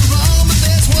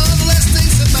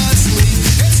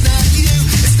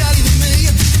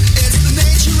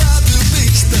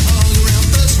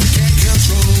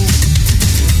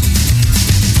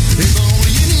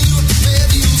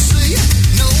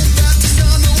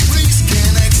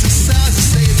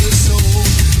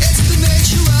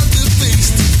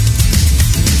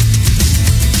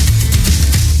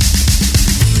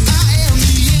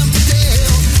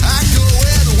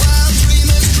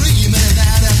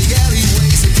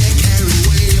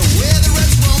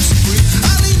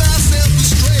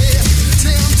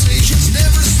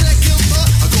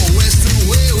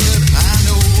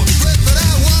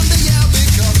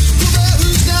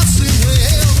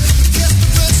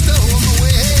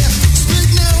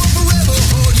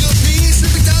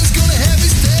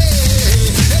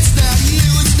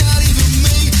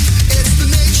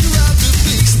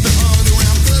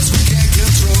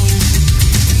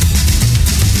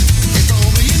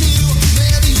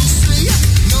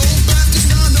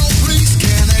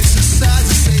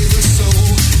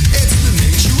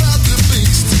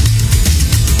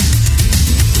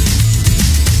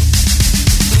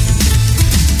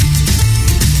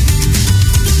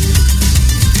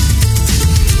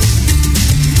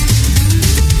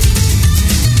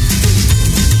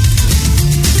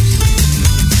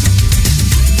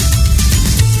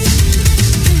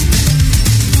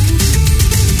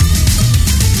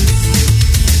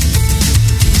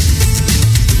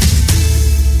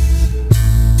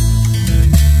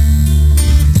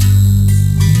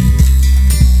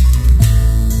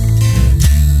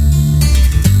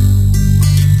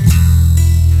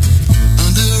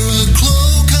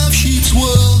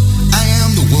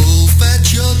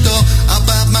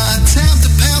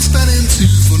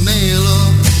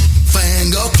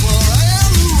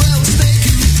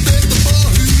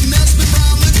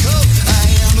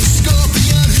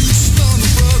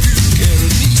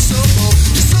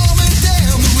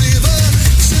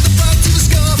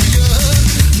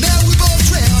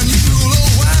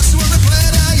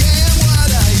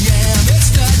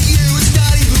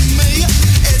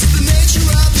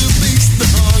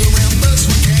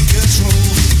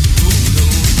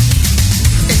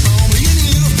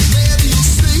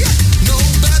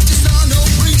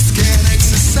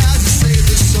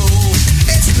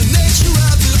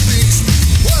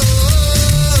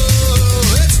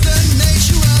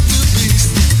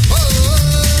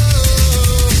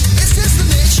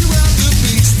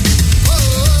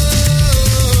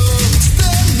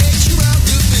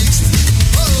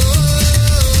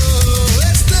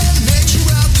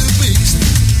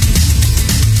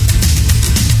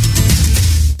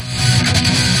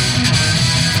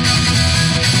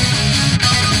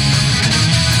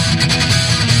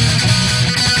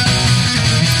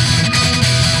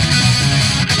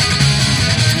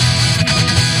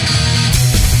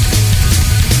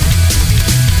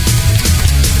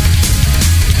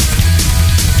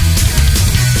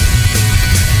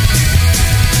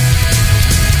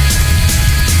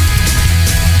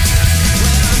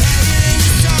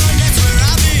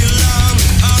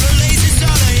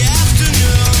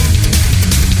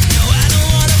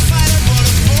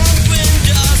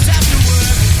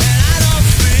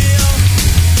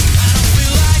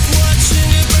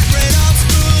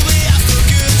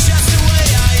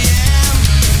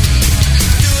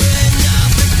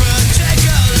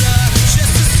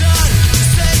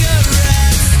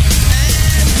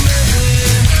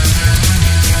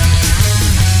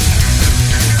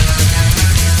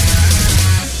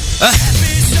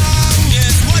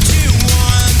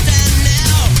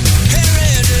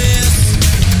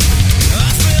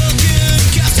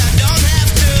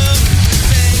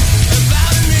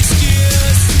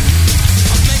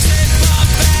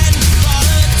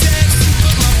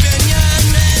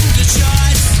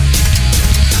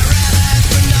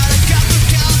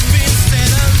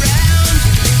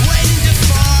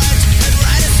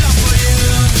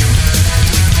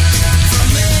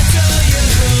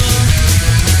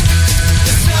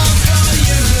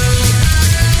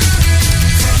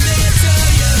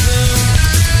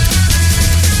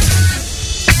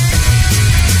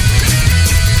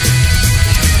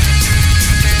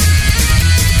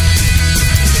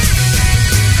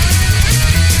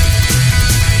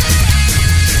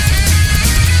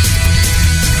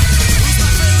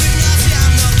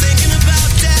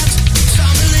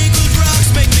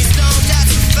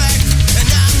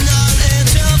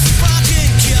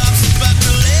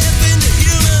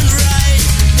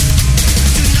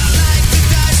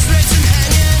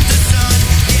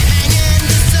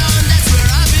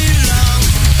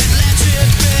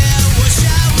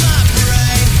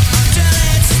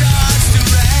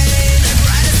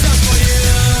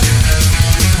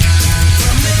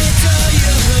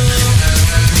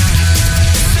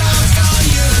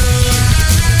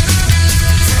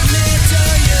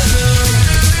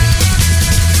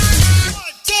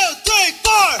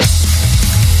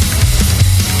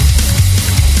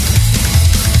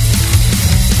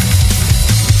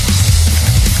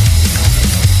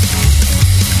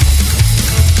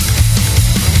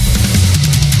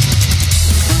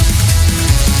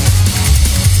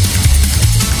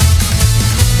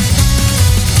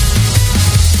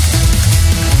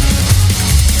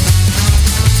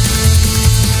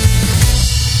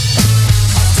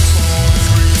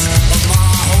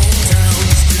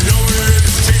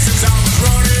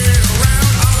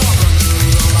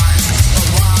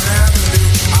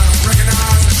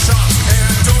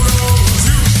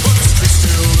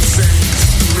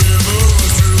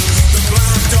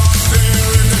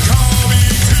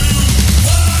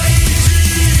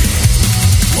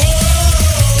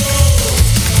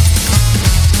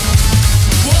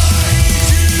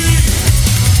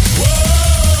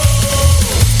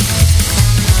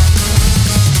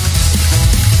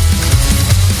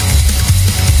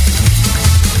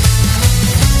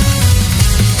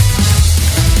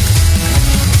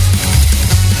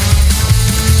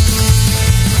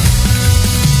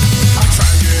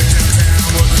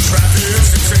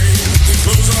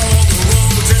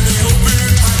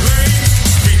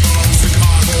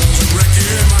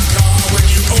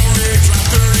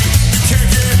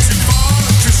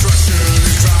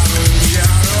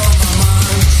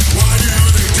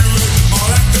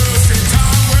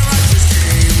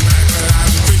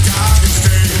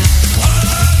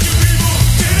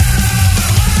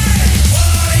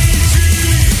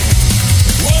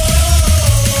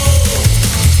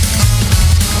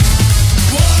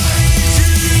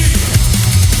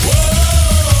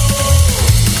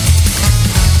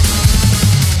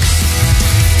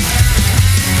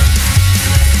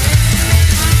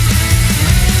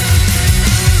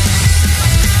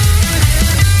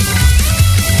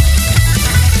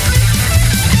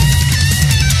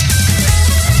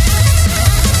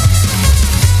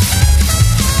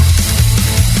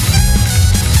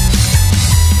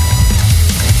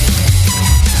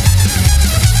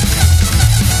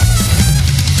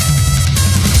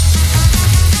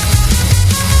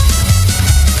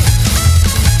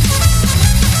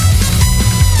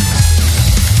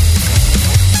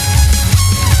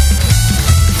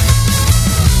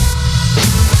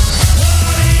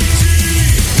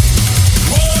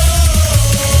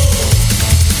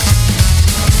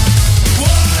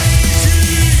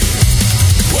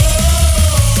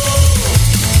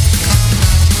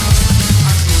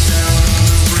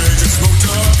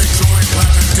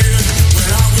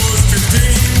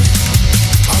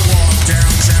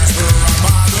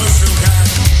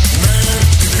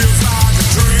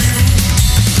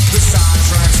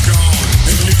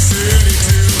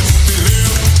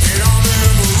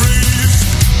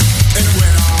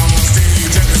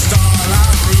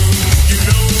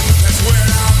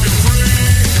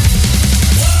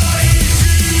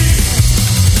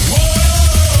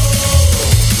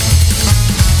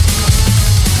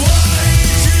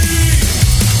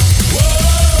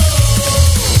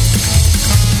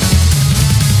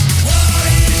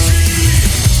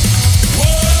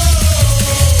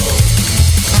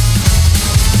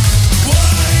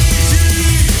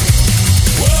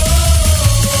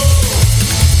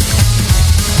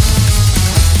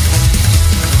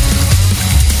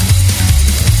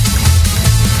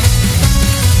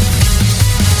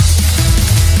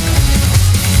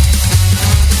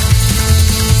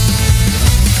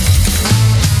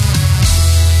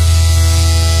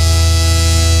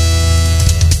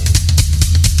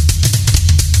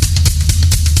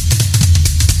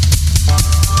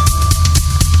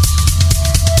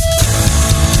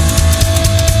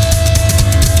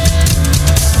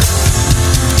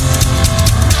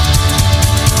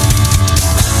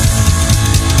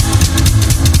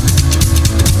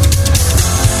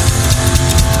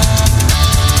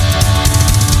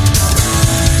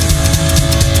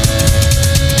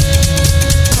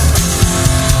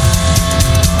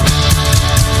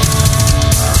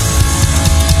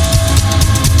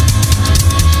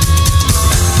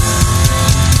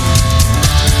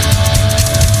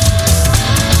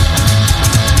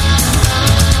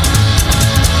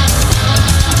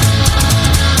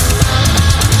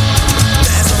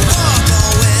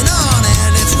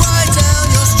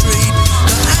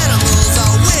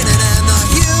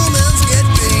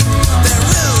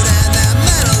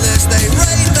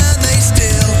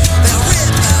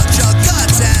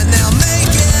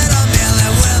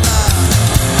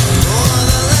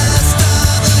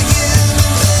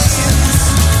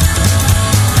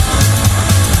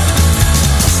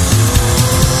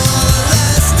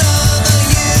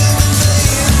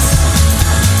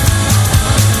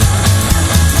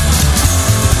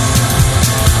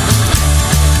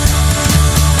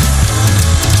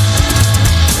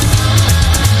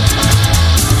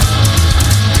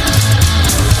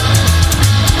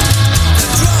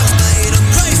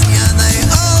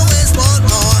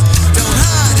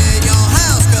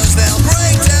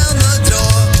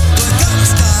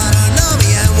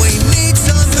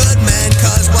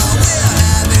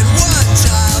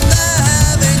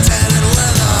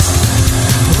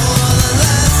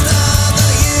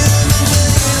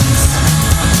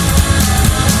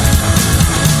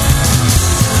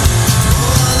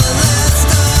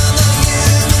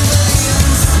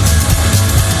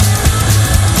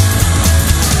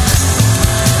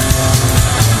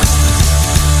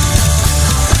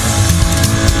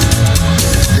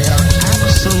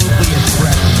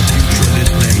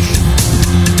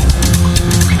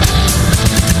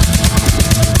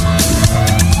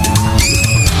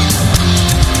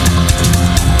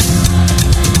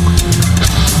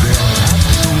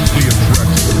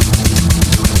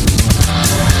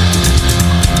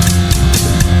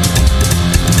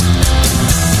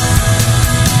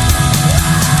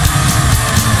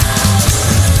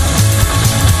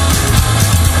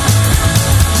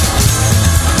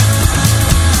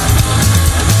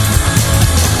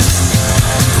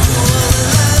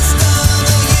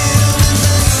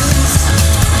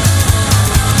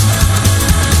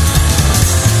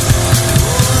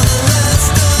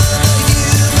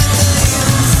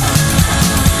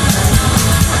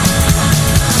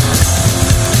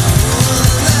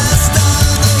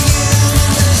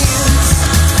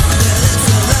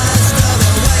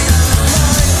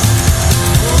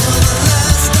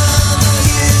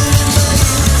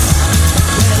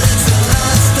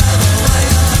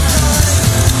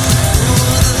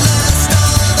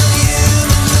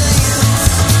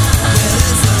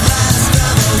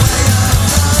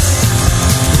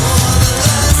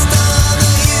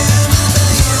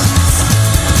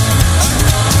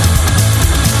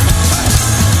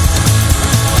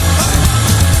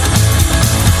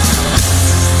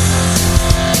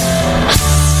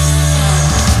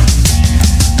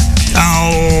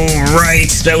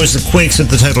Quakes. That was the Quakes with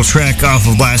the title track off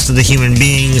of Last of the Human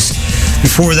Beings.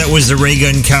 Before that was the Ray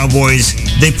Gun Cowboys.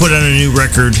 They put out a new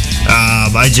record.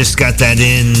 I just got that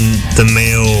in the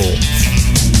mail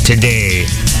today.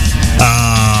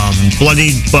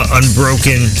 Bloodied but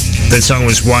Unbroken. That song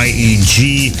was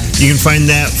YEG. You can find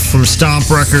that from Stomp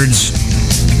Records.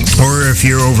 Or if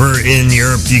you're over in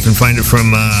Europe, you can find it from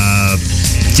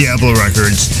Diablo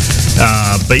Records.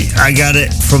 But I got it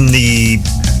from the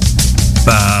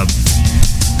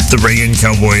Reagan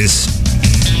Cowboys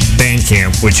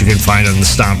Bandcamp, which you can find on the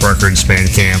Stomp Records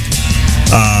Bandcamp.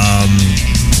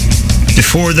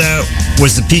 Before that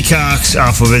was the Peacocks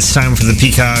off of It's Time for the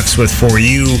Peacocks with For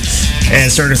You.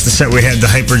 And starting off the set, we had the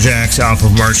Hyperjacks off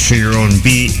of March to Your Own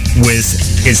Beat with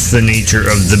It's the Nature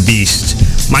of the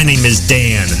Beast. My name is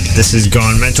Dan. This is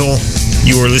Gone Mental.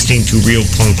 You are listening to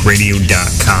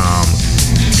RealPunkRadio.com.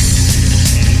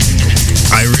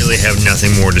 I really have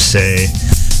nothing more to say,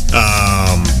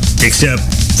 except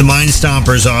the Mind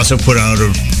Stompers also put out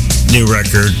a new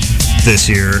record this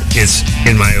year. It's,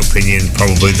 in my opinion,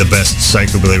 probably the best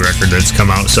psychobilly record that's come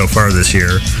out so far this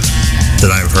year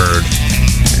that I've heard.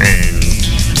 And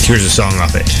here's a song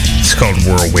off it. It's called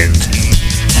Whirlwind.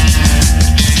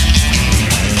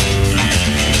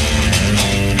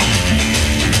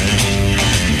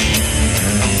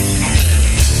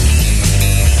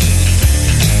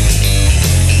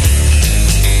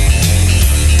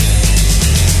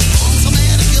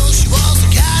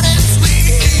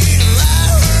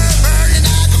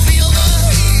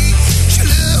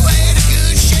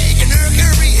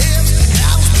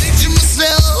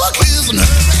 Kissing her,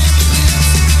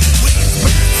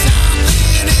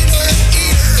 something in her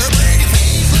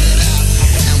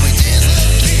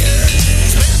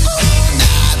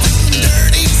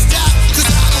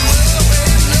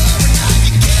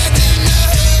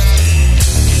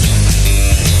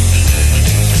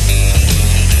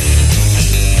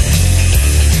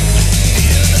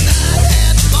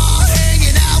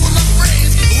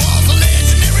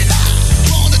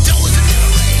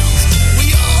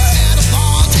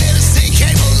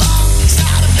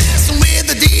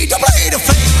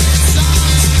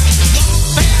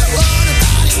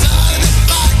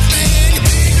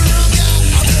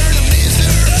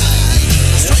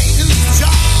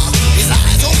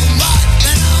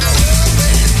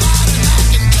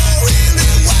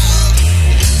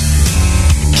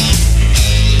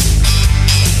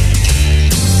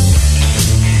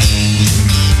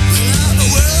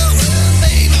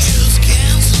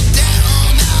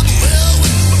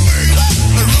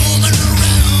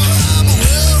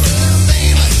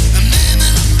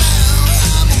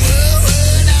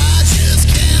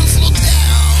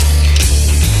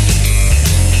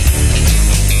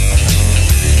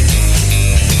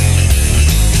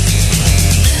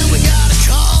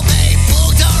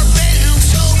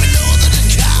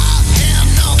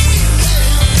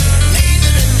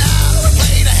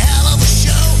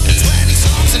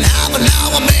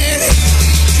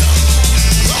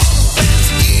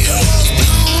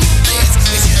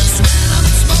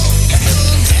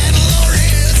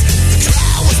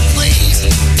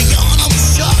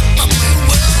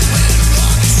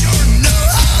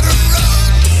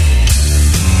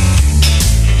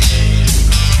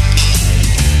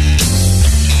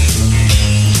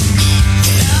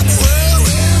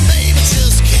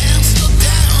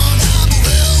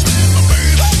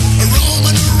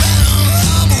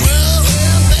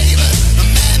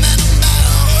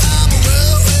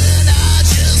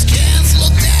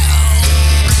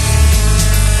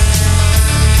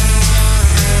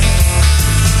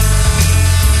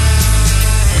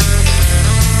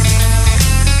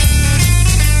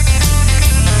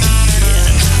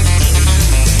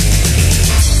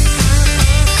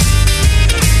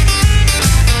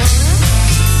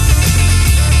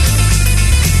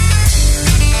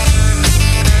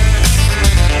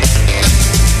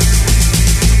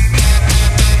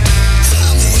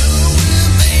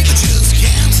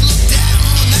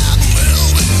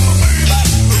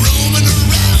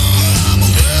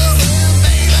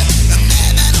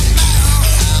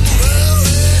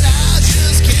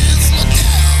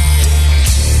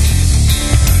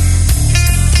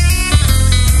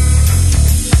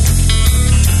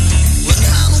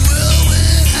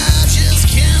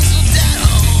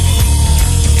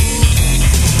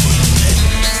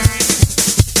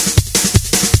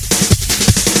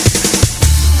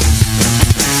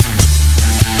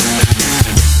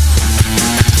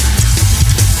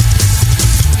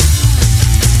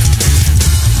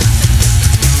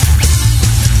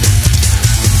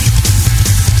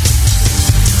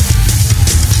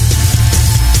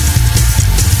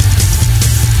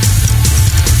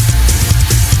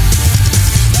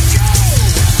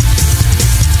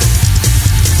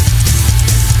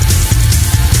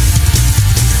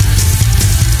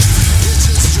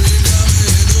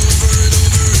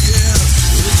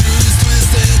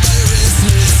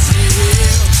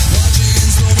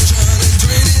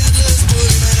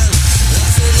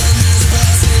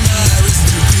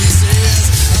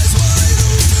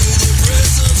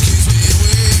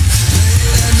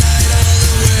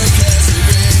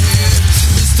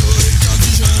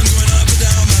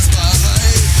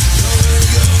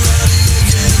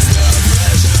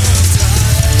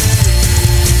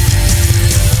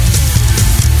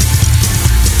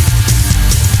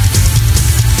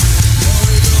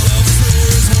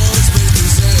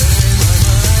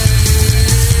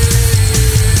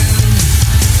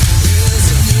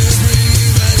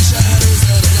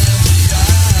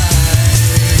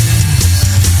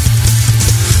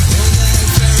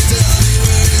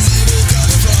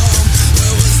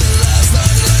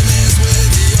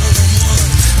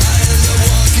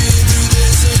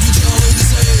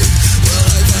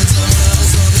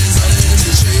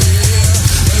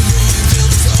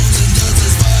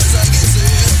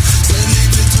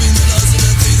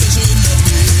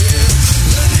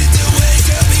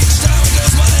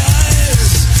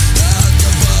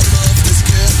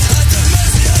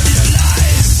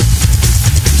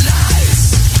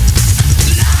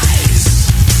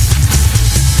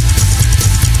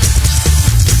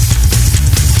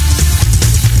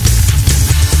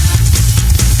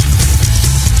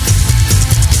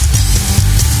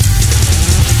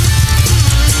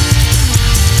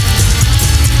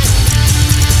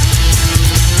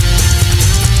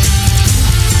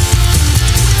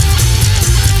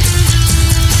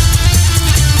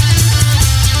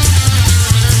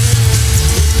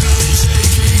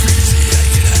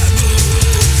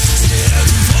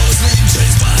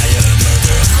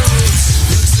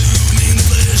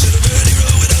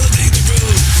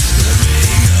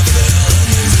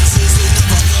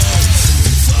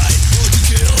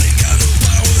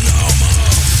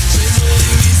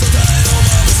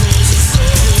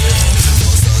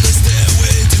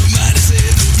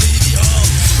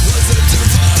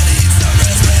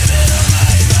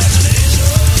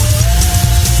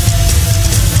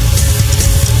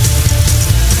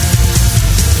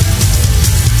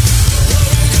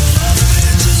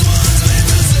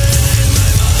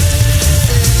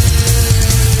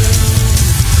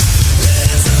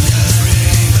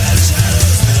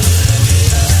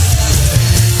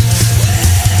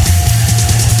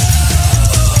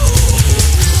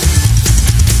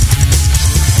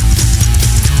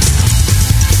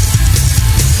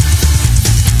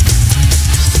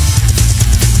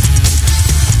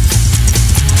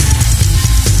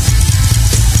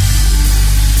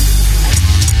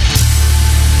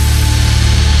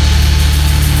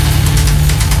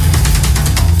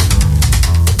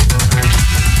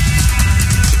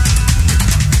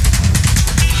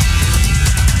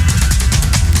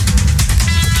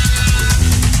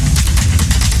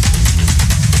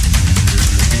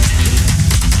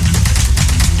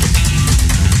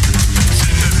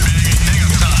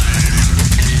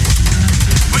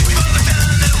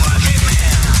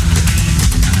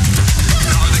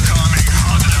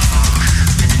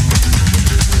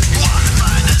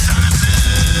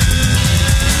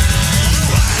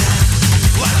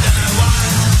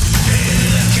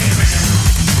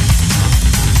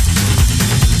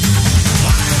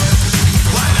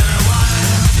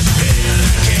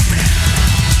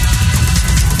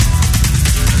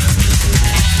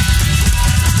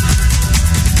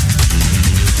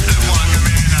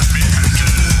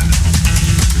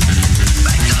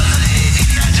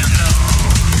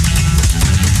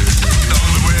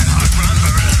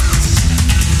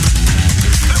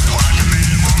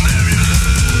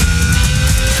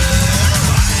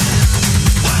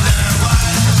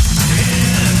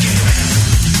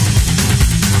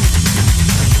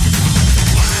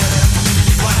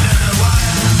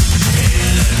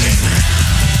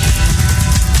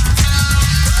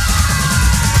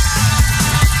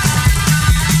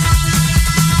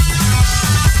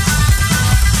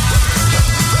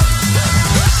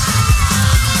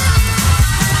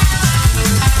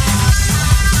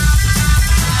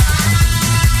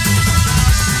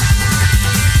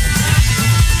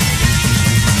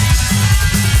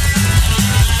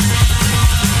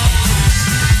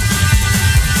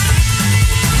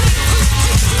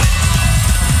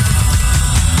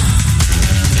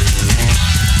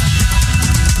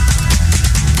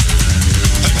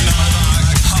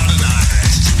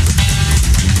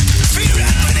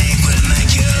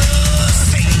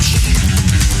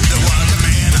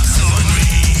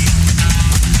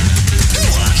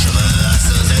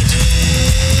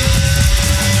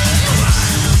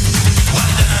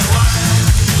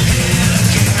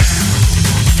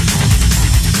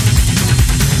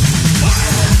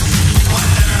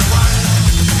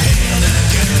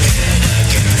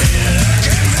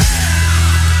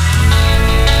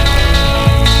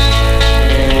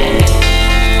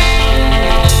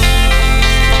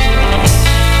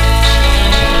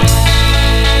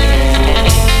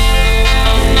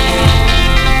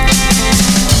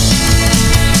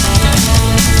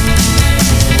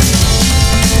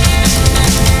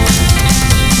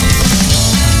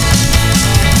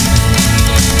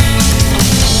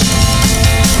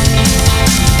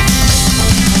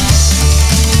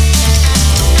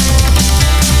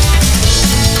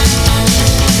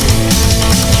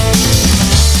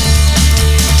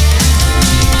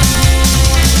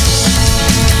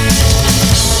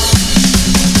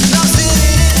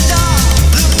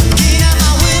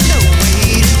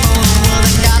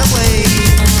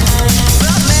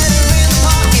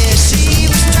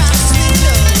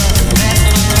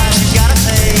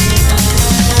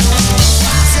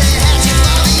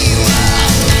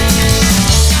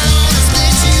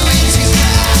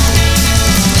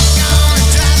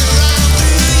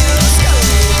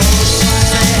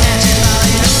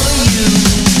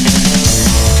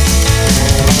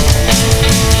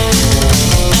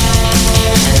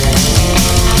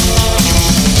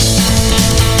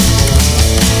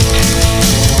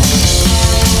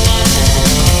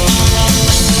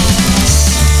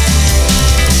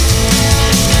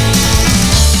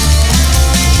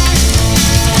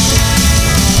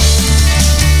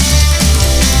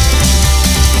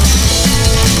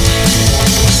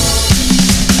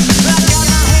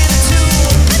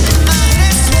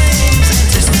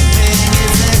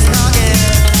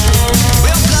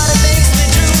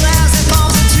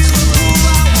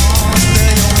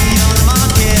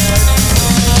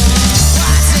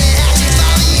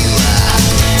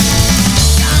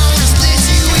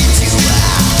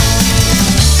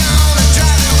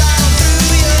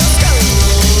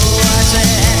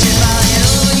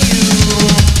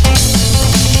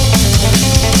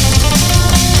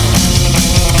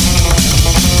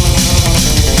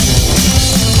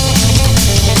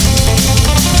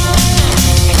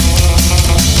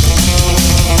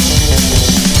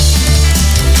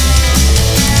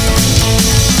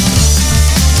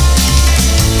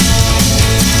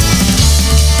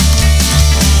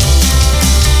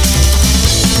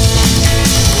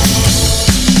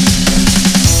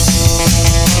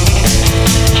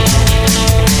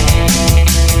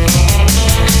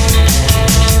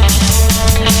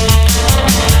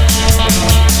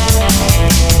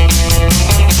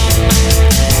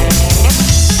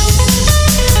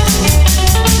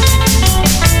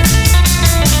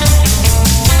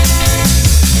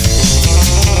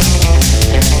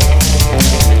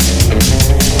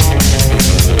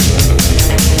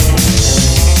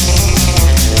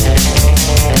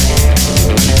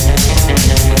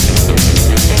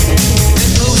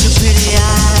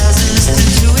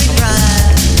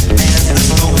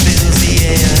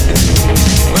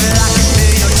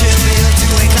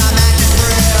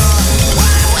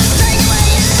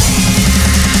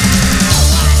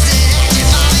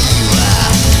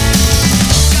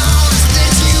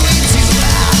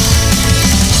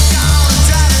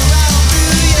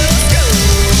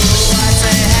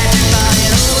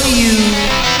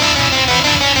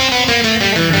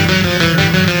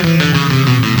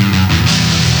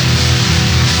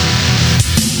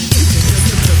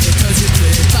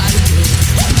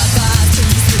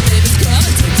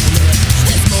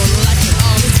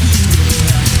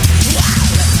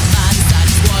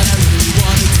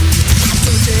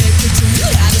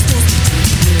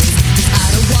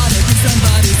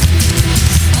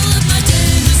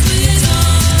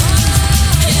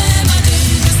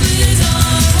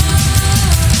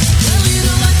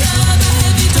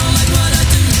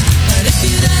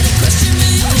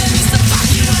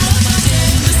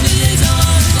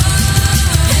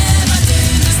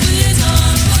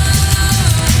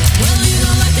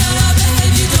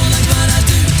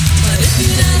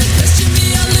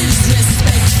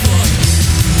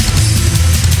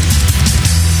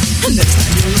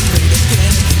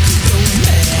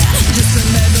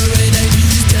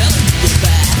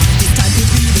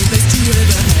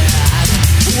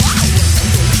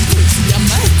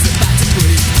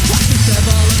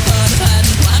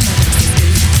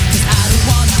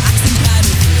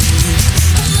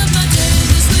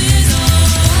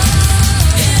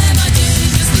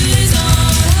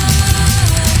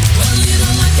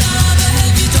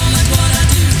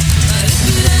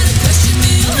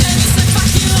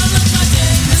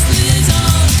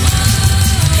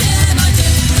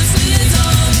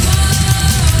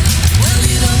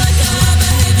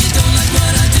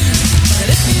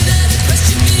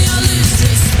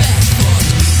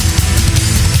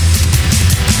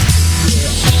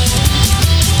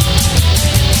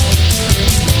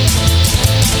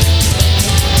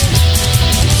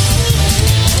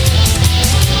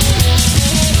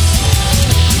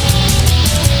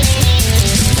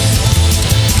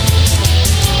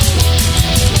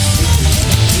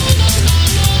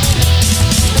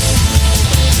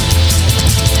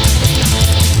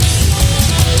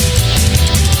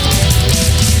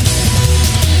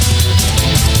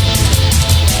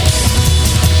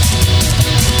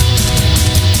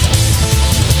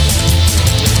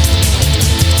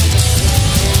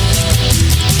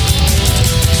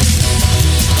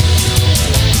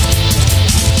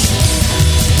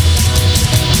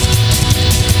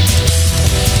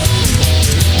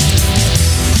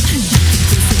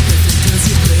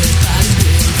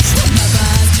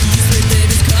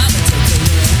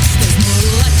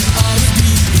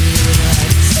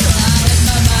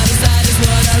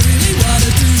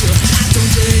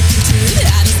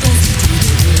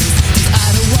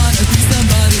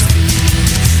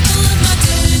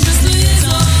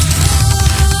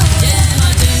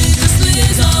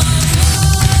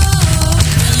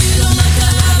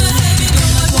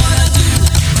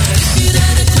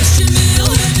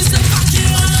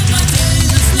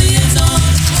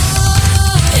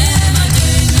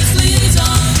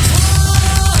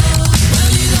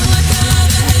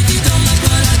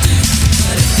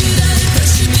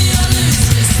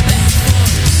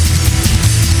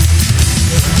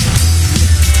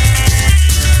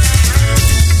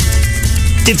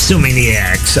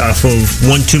Dipsomaniacs off of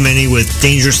One Too Many with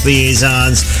Dangerous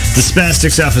Liaisons. The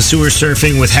Spastics off of Sewer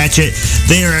Surfing with Hatchet.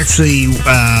 They are actually,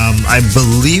 I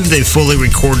believe they fully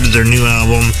recorded their new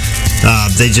album.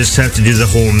 They just have to do the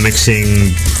whole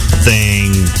mixing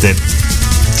thing that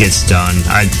gets done.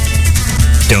 I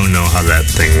don't know how that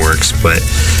thing works, but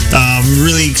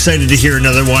really excited to hear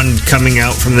another one coming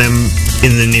out from them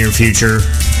in the near future.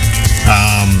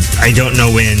 I don't know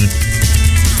when,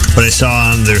 but I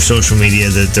saw on their social media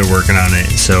that they're working on it,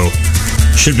 so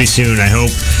should be soon, I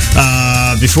hope.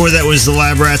 Before that was the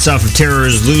Lab Rats off of Terror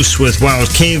is Loose with Wild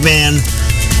Caveman.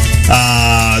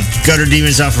 Gutter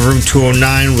Demons off of Room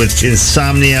 209 with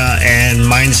Insomnia, and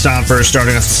Mind Stomper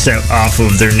starting off the set off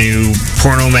of their new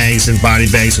Porno Mags and Body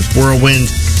Bags with Whirlwind.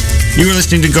 You were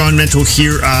listening to Gone Mental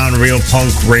here on Real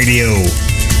Punk Radio.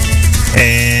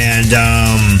 And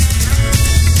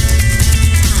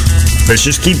let's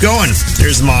just keep going.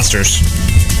 Here's the Monsters.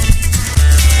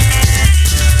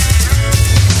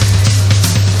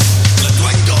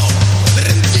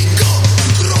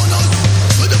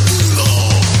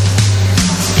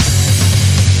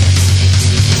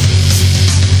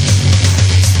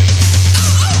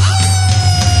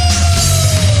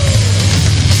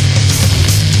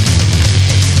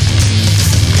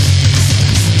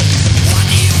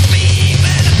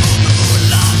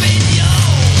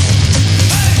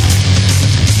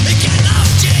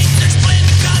 Explain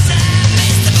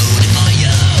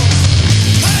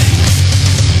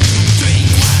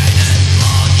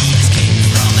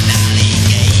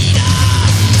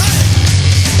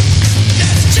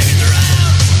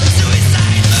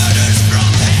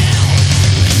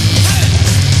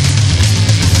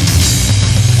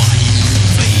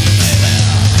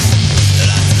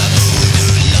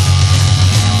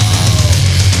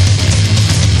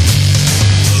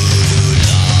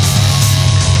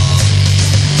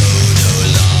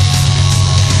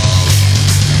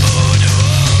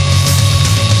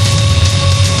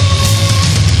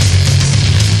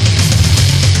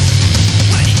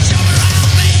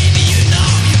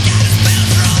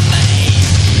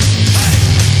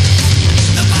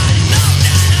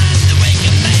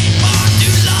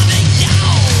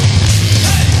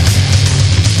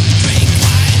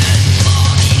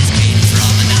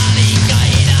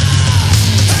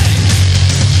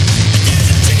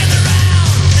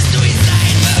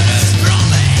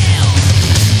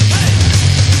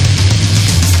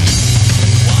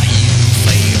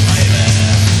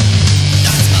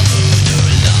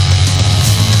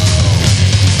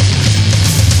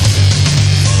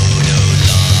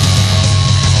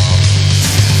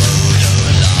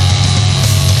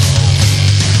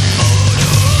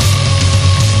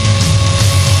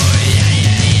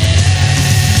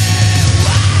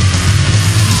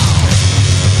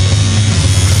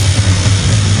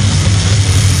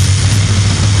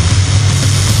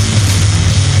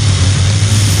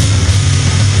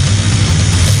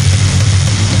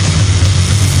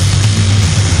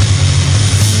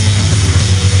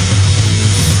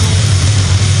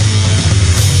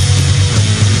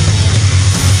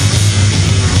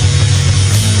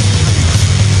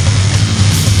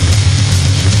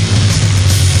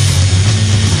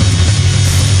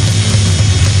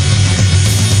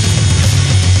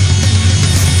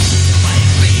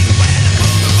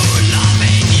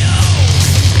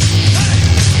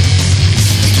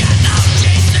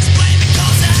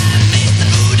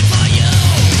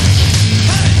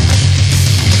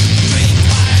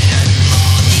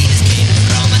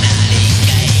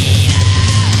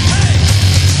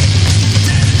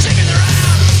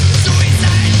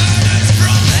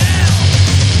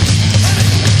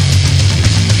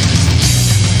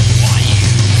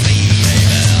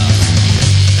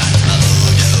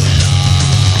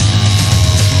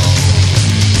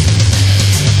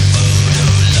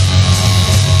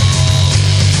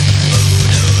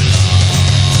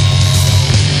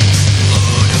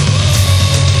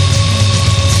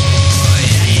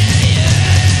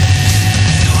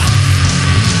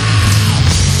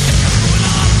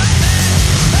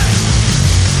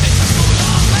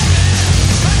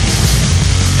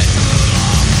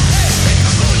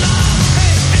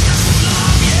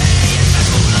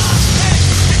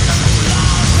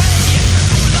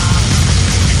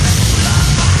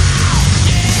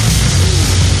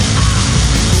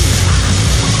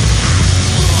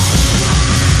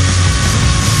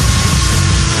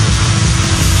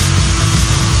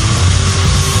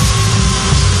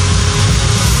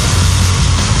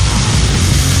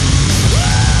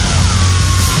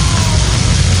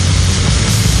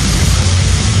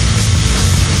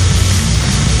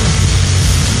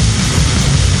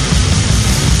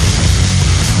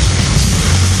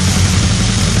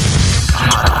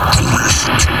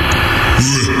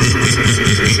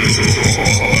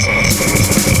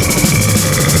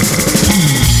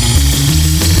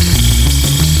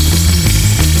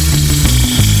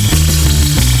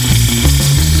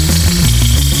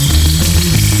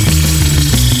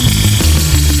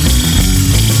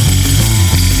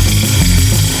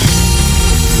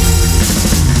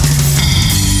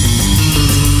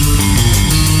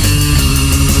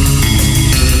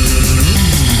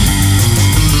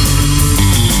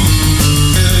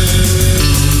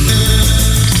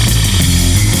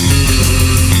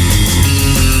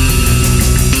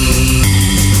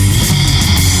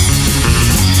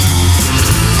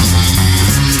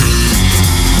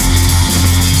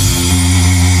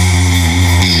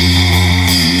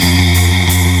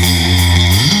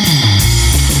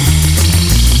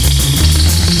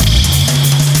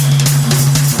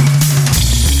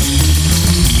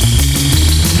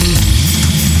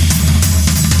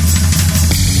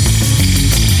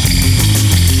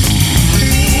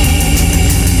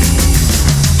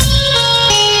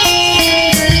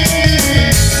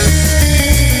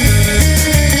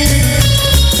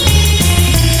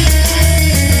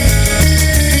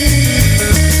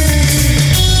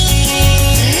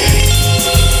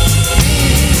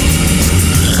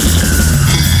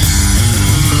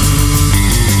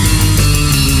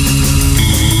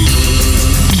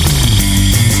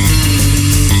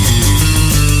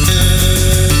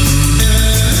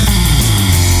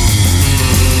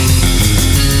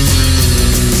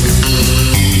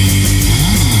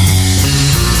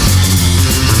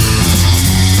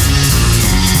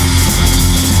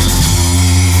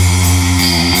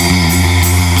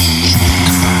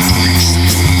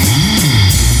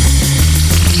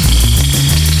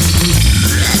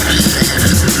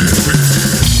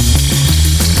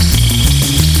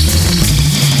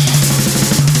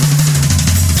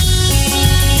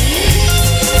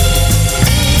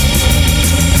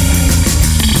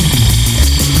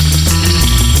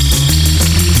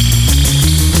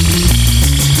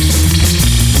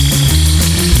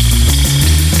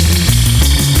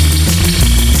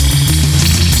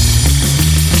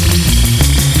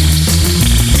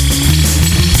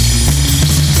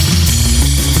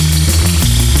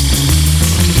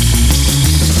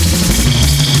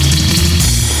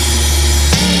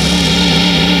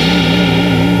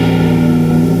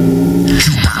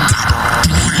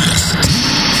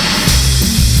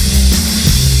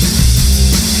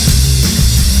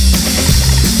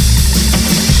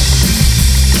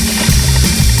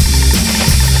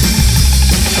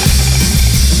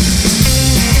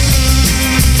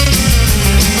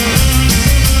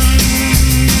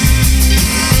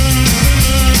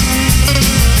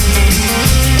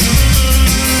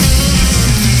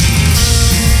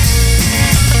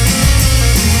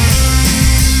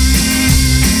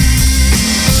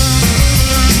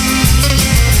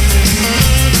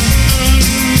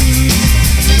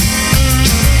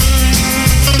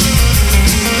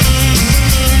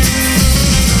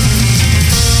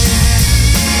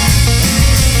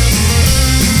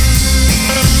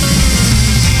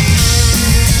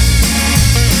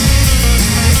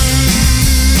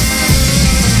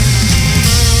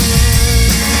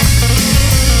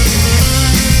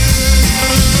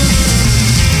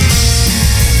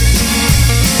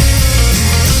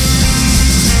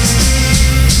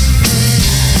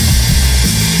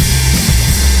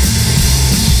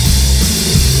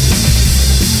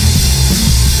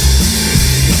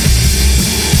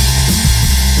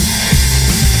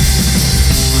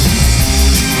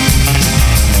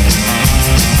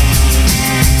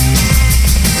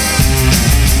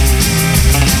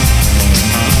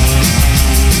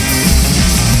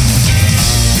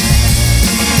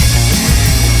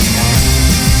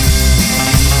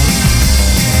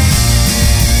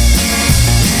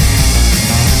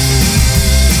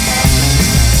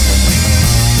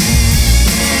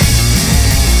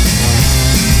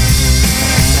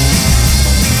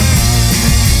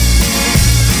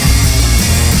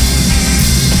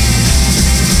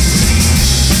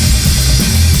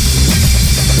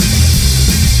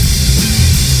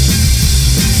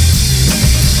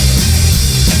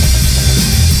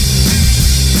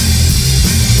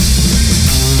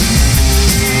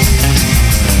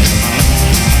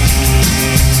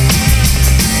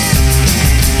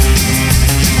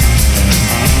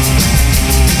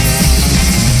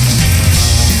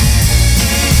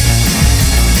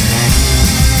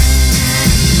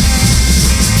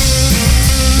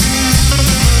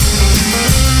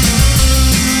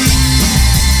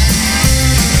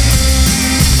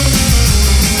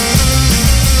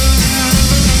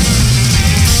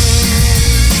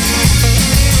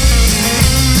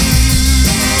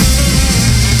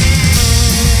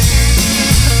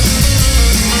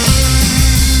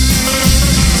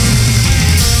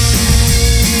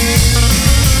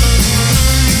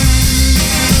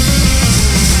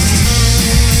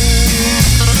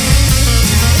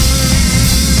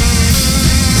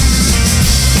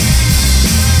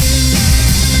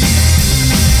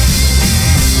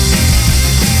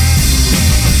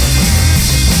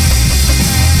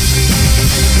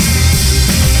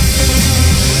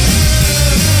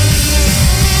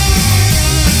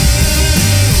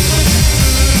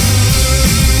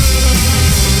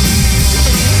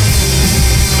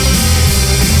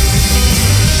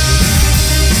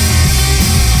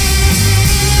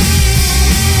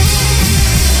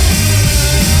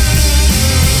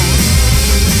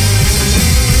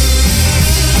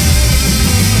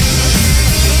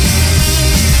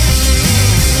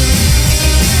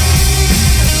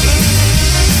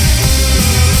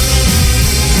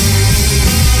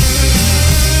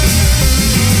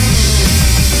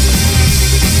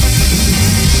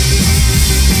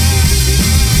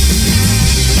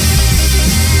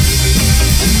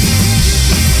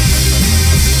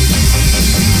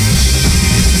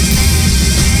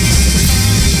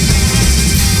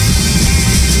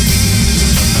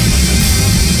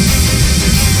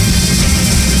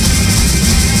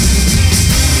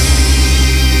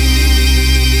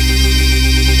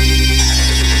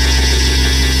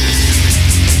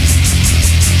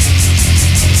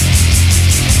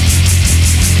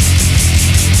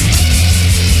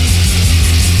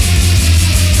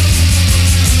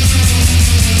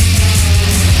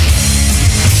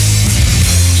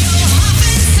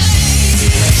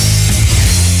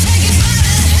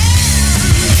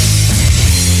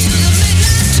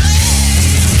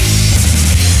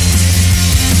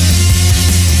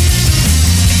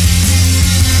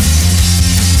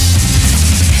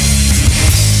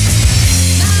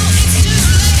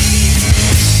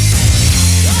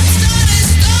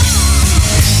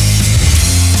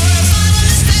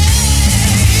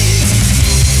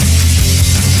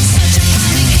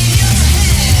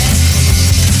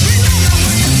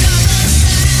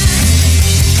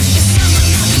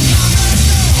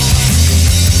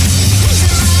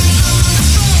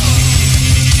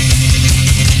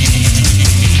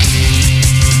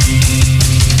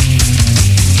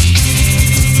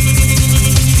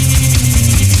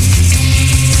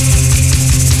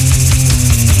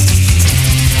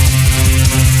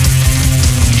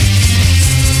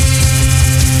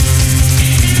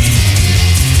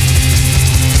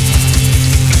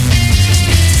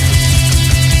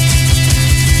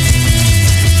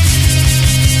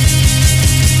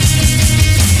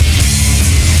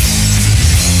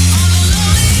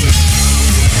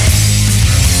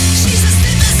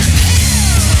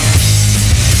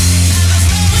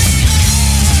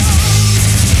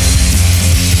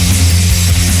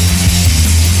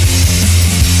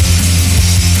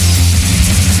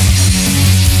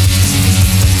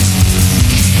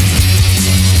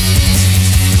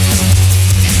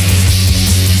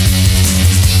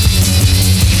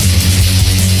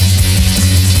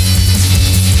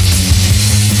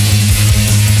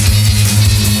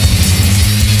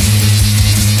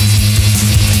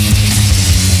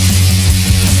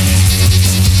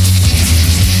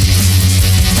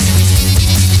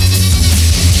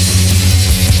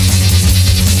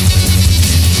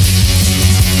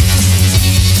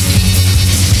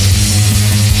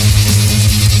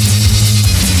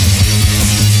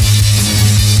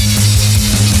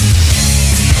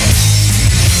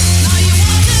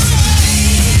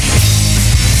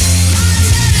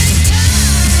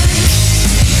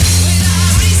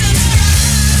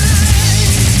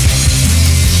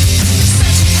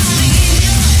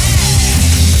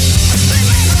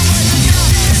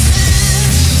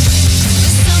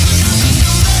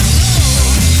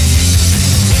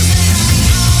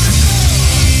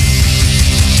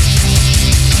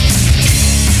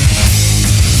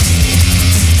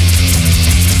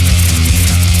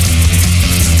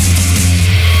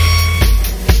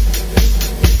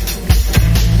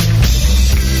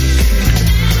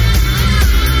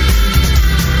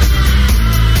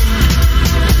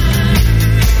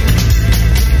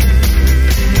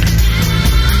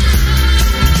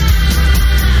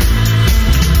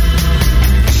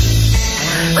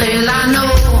Well, I know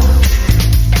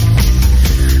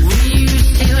we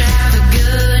used to have a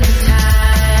good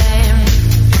time.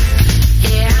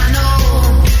 Yeah, I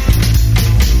know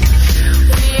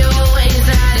we always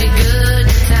had a good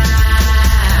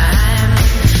time.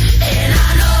 And I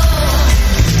know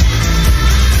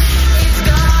it's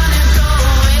gonna go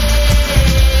away.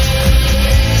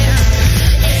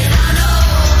 And I know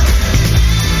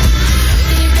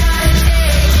you gotta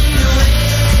take it away.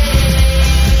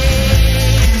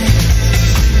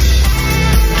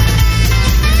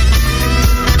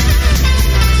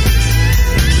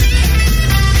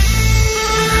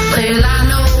 Well, I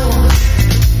know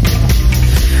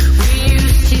we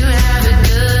used to have a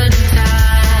good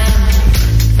time.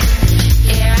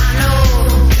 Yeah, I know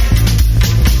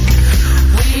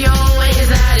we always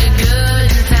had a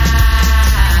good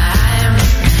time.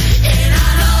 And I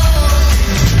know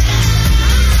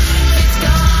it's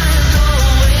gonna go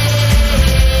away.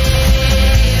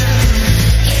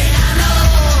 And I know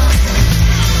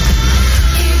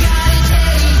you gotta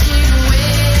take it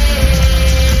away.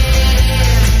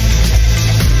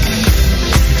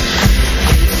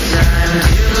 It's time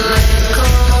to let go.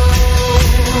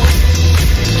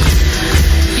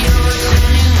 You're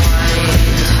turning white.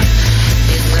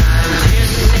 It's time to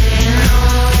say no.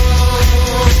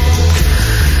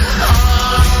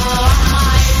 Oh,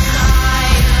 my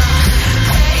kind,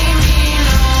 pay me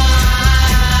no mind.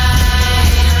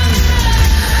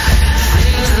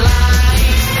 Things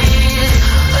like this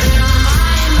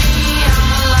remind me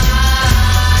I'm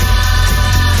alive.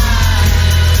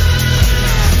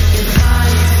 If I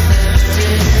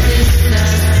accepted this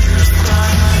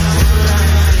sacrifice, would I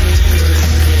take good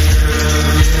care of you?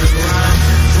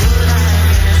 Would I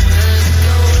get the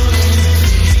golden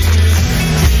ticket?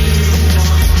 Do you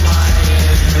want my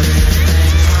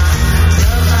everything? My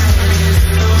love light is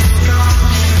so strong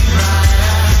and bright.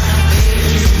 I gave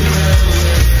you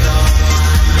wherewithal. I'm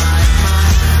like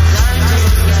my life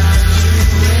goes without you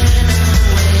in a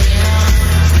way. I'll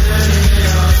turn it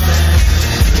all back.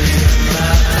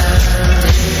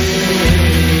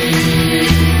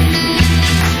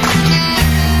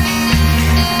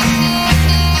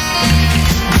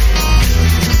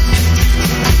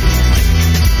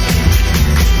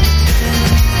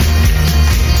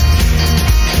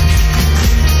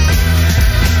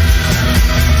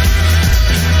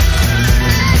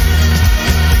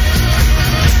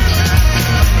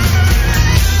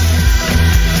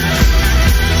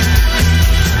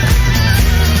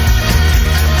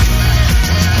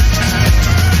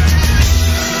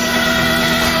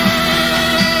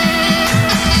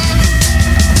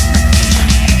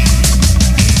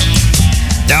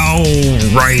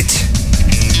 Right.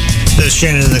 The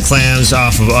Shannon and the Clams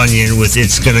off of Onion with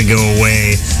It's Gonna Go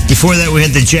Away. Before that, we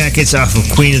had the Jackets off of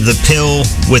Queen of the Pill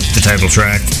with the title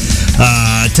track.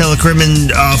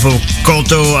 Telecrimin off of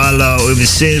Colto a la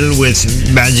Ubisil with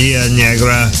Magia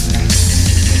Negra.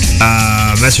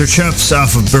 Messer Chups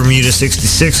off of Bermuda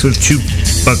 66 with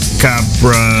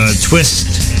Chupacabra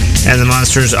Twist. And the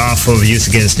Monsters off of Youth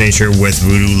Against Nature with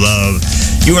Voodoo Love.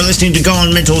 You are listening to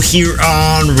Gone Mental here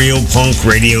on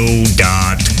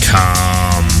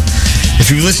RealPunkRadio.com.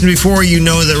 If you've listened before, you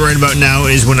know that right about now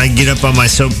is when I get up on my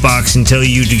soapbox and tell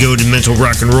you to go to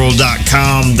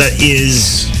mentalrockandroll.com. That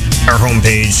is our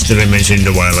homepage that I mentioned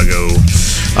a while ago.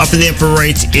 Up in the upper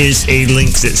right is a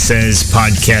link that says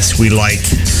Podcasts We Like.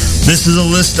 This is a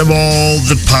list of all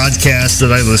the podcasts that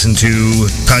I listen to,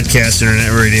 podcasts,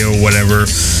 internet radio, whatever.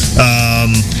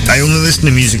 I only listen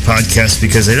to music podcasts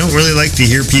because I don't really like to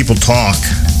hear people talk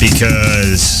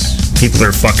because people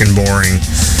are fucking boring.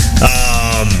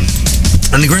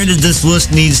 And granted, this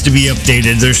list needs to be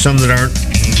updated. There's some that aren't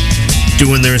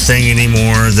doing their thing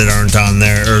anymore that aren't on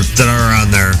there, or that are on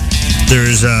there.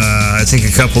 There's, I think,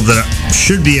 a couple that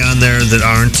should be on there that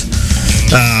aren't.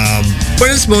 But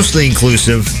it's mostly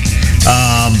inclusive.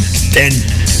 And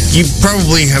you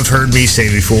probably have heard me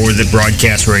say before that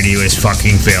broadcast radio has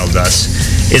fucking failed us.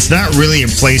 It's not really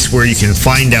a place where you can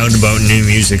find out about new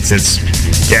music that's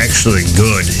actually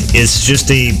good. It's just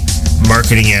a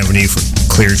marketing avenue for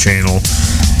Clear Channel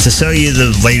to sell you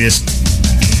the latest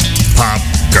pop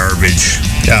garbage.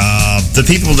 The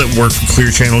people that work for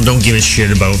Clear Channel don't give a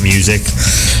shit about music.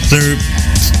 They're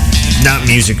not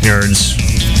music nerds.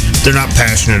 They're not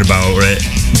passionate about it.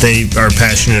 They are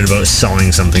passionate about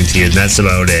selling something to you, and that's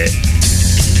about it.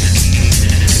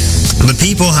 The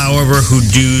people, however, who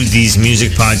do these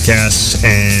music podcasts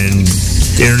and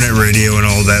internet radio and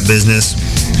all that business,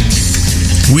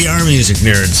 we are music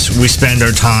nerds. We spend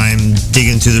our time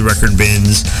digging through the record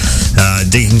bins,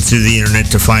 digging through the internet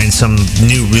to find some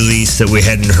new release that we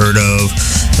hadn't heard of,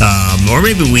 or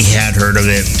maybe we had heard of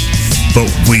it, but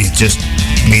we just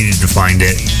needed to find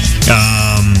it.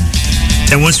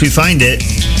 And once we find it,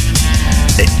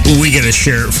 we got to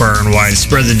share it far and wide,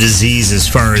 spread the disease as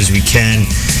far as we can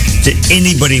to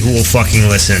anybody who will fucking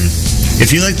listen.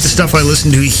 If you like the stuff I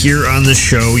listen to here on the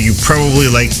show, you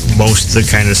probably like most of the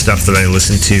kind of stuff that I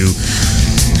listen to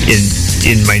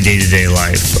in my day-to-day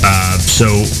life. So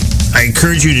I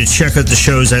encourage you to check out the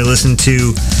shows I listen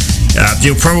to.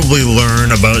 You'll probably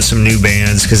learn about some new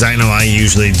bands, because I know I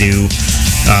usually do.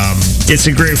 It's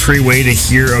a great free way to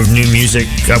hear of new music,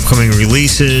 upcoming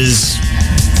releases.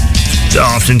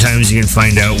 Oftentimes you can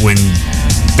find out when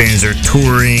bands are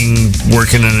touring,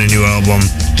 working on a new album.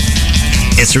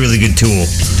 It's a really good tool,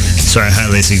 so I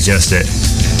highly suggest it.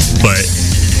 But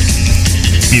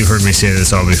you've heard me say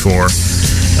this all before.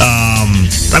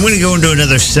 I'm going to go into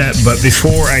another set, but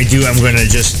before I do, I'm going to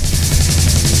just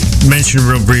mention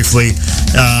real briefly.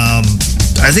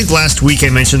 I think last week I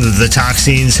mentioned that the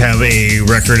Toxins have a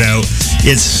record out.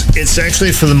 It's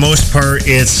actually, for the most part,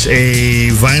 it's a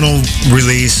vinyl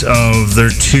release of their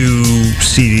 2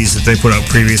 CDs that they put out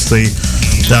previously,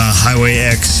 Highway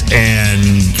X and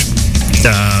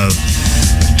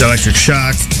Electric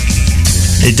Shock.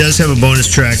 It does have a bonus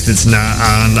track that's not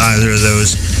on either of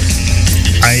those.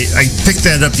 I picked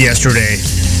that up yesterday,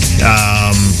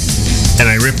 and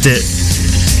I ripped it,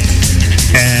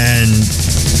 and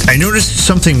I noticed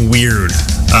something weird.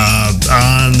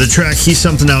 On the track He's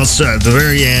Something Else, at the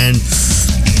very end,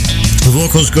 the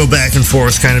vocals go back and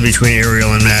forth kind of between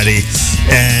Ariel and Maddie,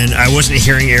 and I wasn't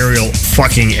hearing Ariel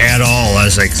fucking at all. I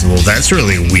was like, well, that's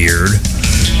really weird.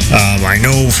 I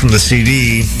know from the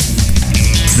CD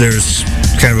there's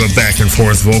kind of a back and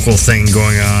forth vocal thing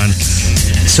going on.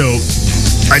 So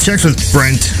I checked with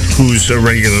Brent, who's a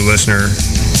regular listener.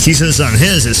 He says on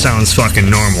his it sounds fucking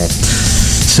normal.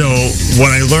 So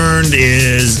what I learned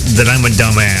is that I'm a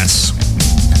dumbass.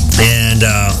 And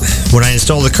when I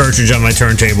installed the cartridge on my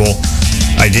turntable,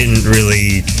 I didn't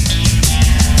really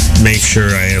make sure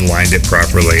I aligned it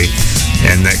properly,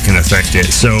 and that can affect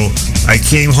it. So I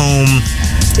came home,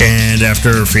 and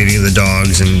after feeding the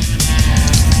dogs and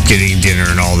getting dinner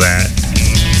and all that,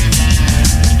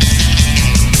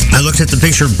 I looked at the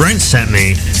picture Brent sent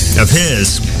me of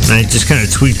his, and I just kind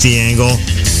of tweaked the angle,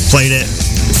 played it.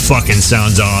 Fucking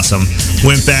sounds awesome.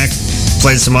 Went back,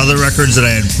 played some other records that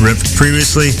I had ripped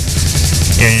previously,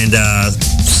 and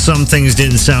some things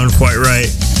didn't sound quite right.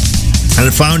 And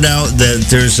I found out that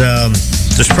there's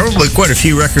probably quite a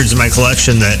few records in my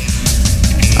collection that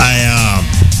I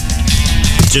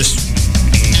just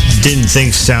didn't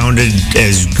think sounded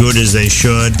as good as they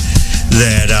should.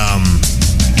 That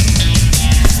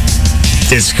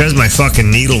it's because my fucking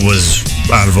needle was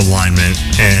out of alignment,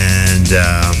 and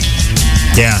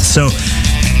yeah, so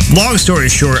long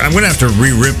story short, I'm going to have to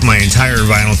re-rip my entire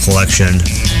vinyl collection,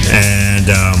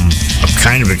 and I'm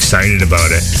kind of excited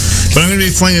about it. But I'm going to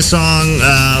be playing a song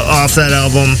off that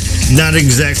album. Not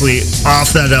exactly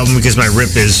off that album, because my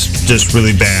rip is just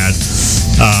really bad.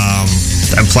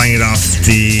 I'm playing it off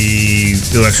the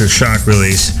Electric Shock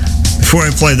release. Before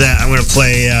I play that, I'm going to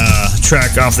play a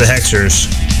track off the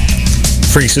Hexers,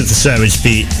 Freaks with the Savage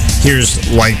Beat. Here's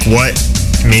Like What?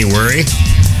 Me Worry.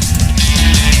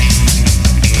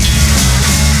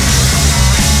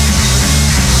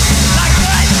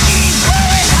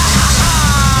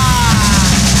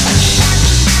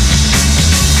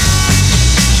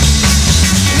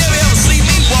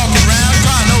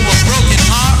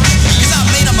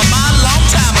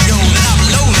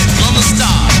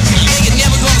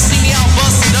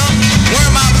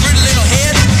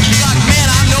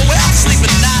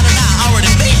 Sleeping tonight and I already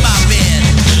made my bed.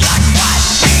 Like what?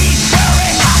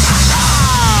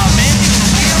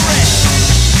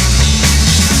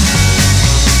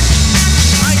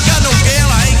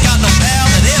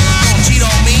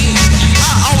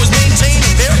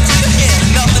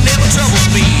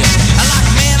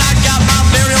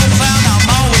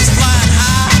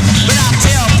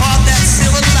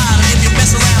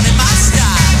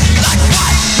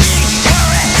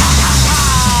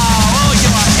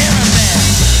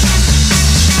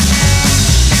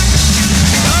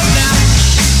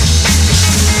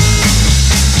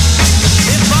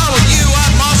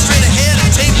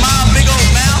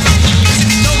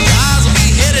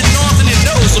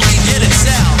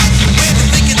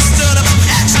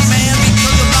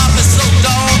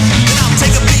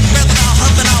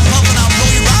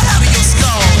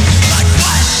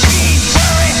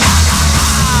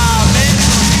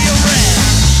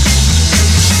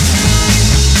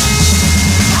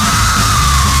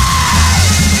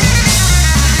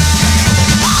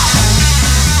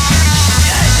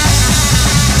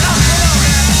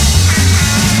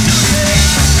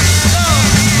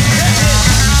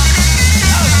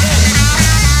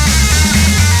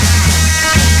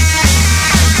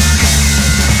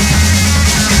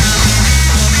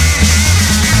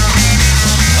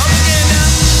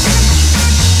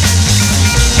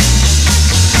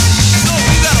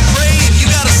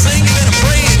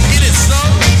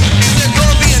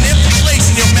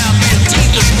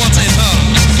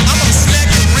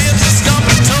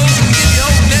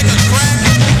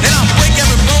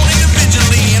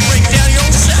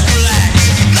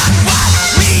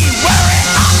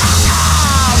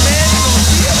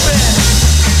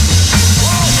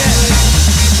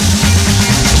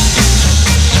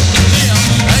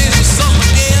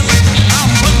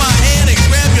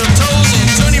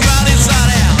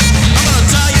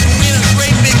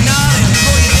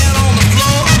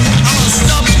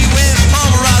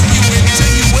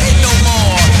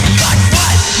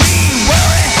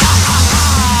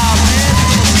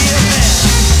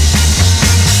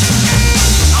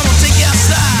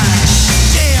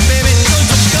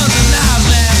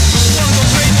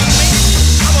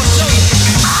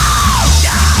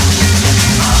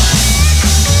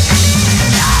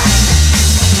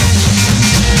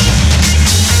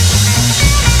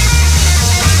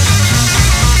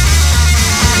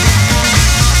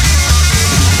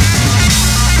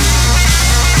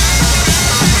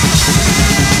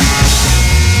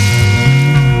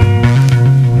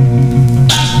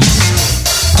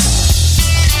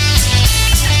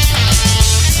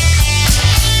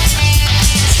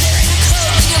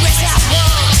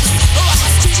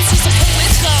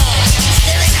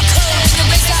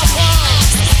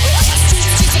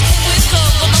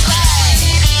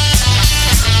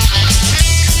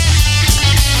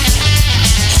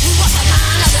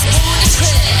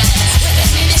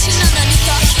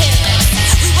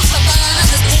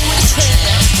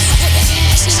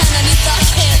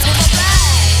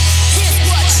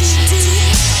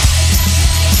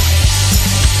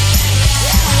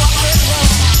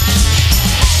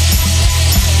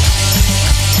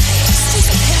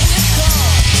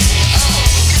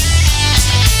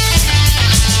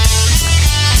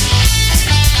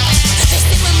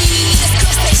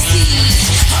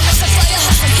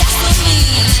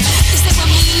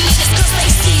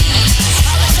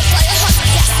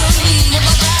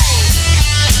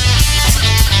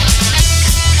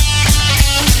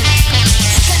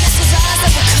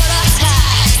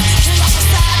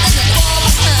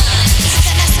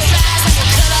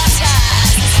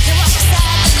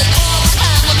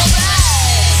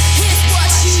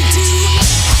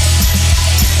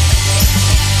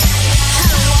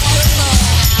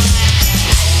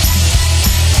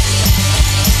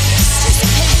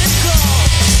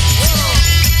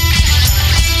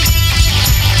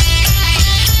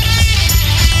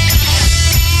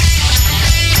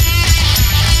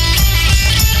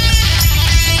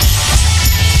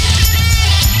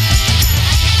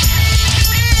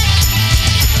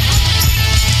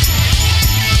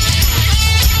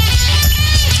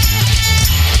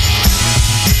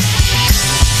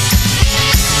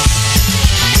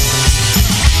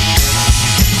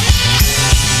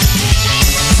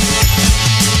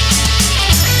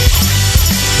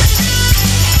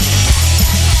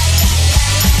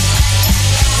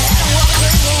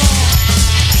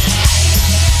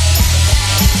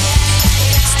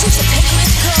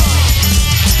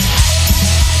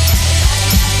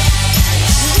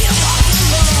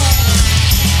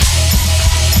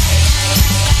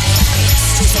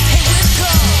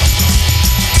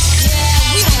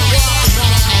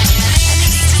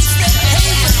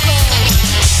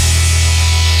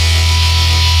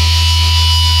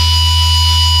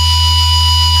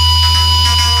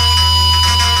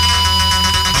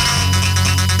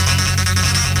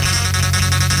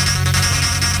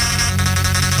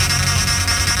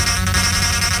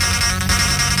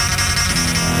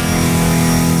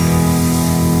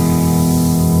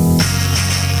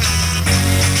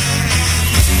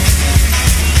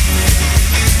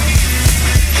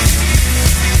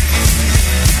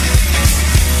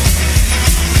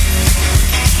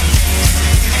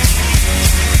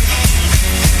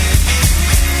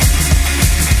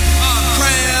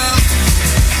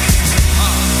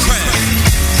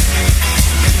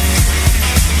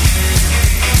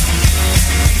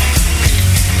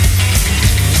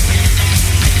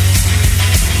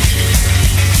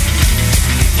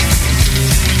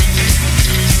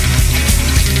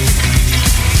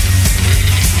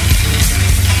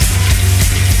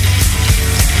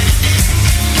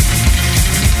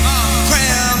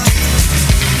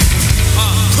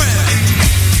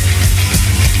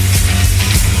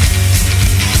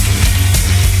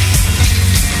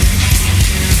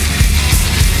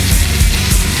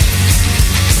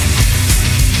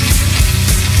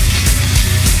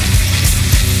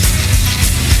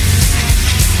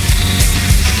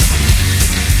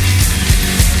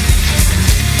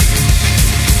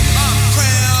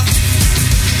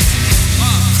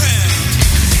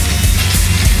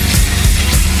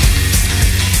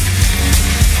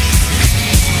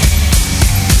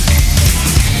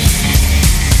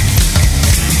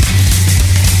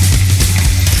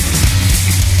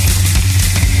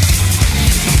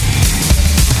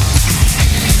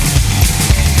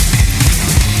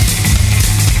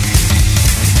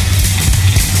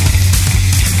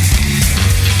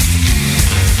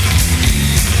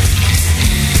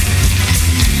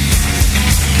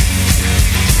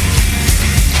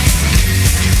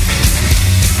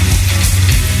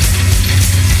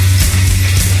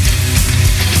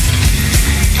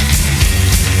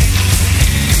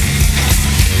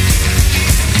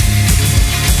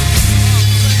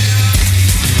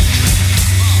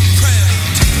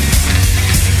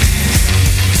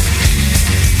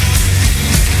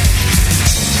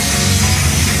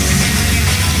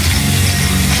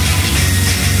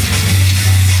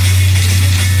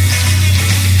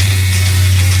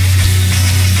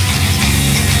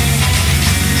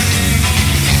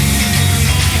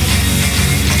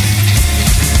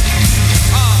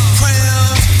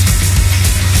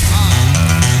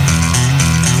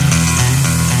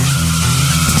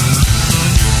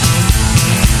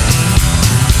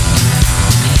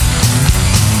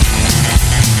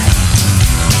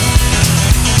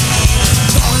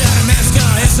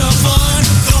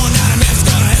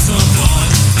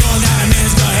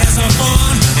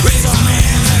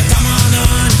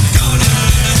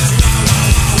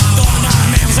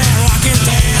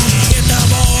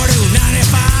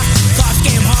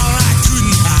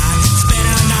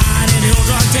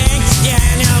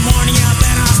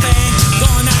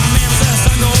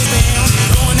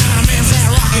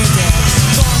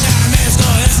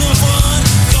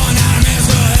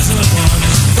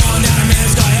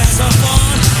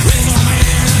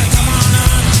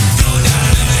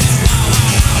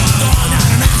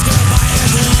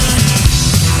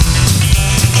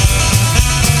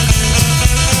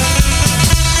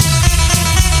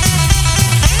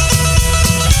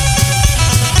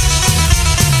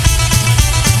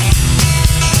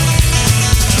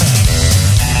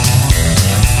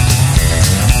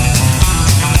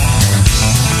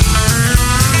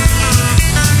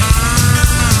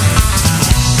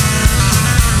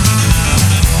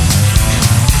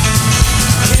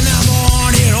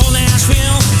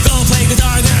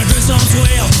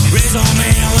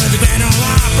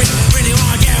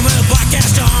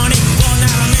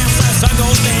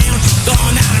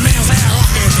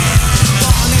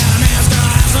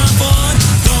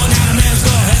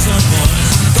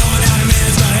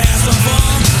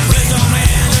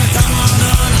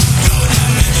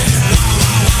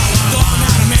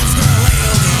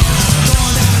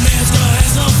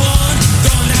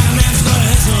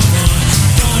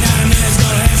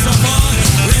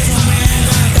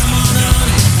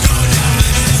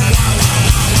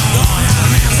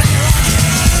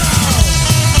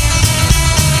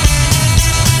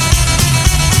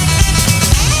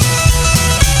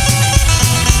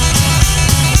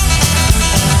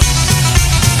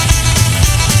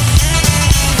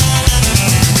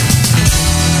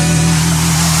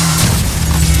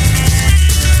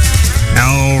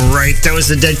 That was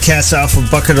the Dead Cats off of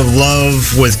Bucket of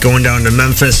Love with Going Down to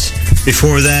Memphis.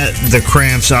 Before that, the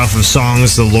Cramps off of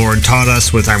Songs the Lord Taught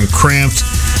Us with I'm Cramped.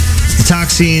 The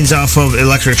Toxins off of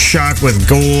Electric Shock with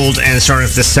Gold. And starting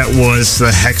off the set was the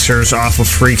Hexers off of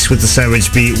Freaks with the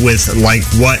Savage Beat with Like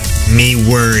What Me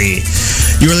Worry.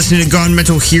 You are listening to Gone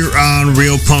Mental here on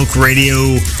Real Punk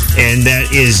Radio, and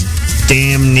that is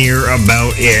damn near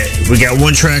about it. We got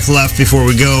one track left before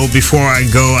we go. Before I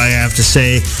go, I have to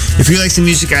say, if you like the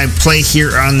music I play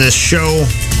here on this show,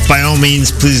 by all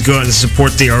means, please go out and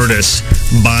support the artists.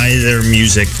 Buy their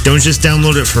music. Don't just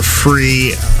download it for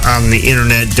free on the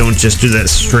internet. Don't just do that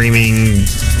streaming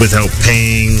without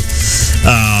paying.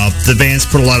 The band's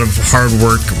put a lot of hard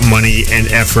work, money, and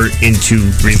effort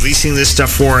into releasing this stuff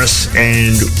for us,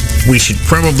 and we should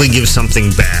probably give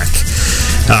something back.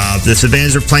 If the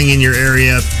bands are playing in your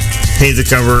area, pay the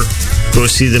cover, go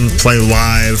see them play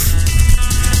live,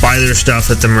 buy their stuff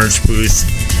at the merch booth,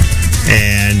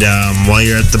 and while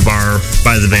you're at the bar,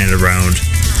 buy the band around.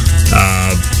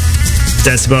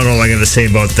 That's about all I got to say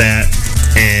about that.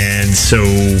 And so,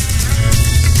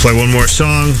 play one more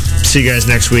song. See you guys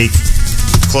next week.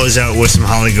 Close out with some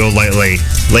Holly Golightly.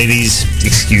 Ladies,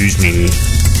 excuse me.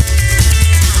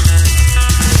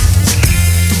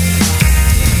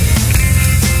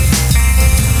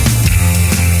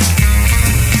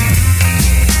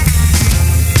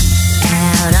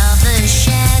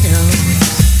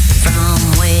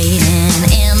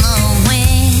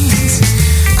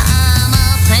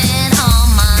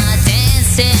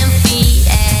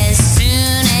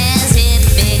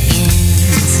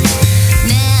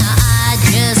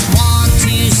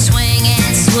 Swing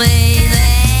and sway,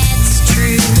 that's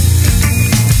true.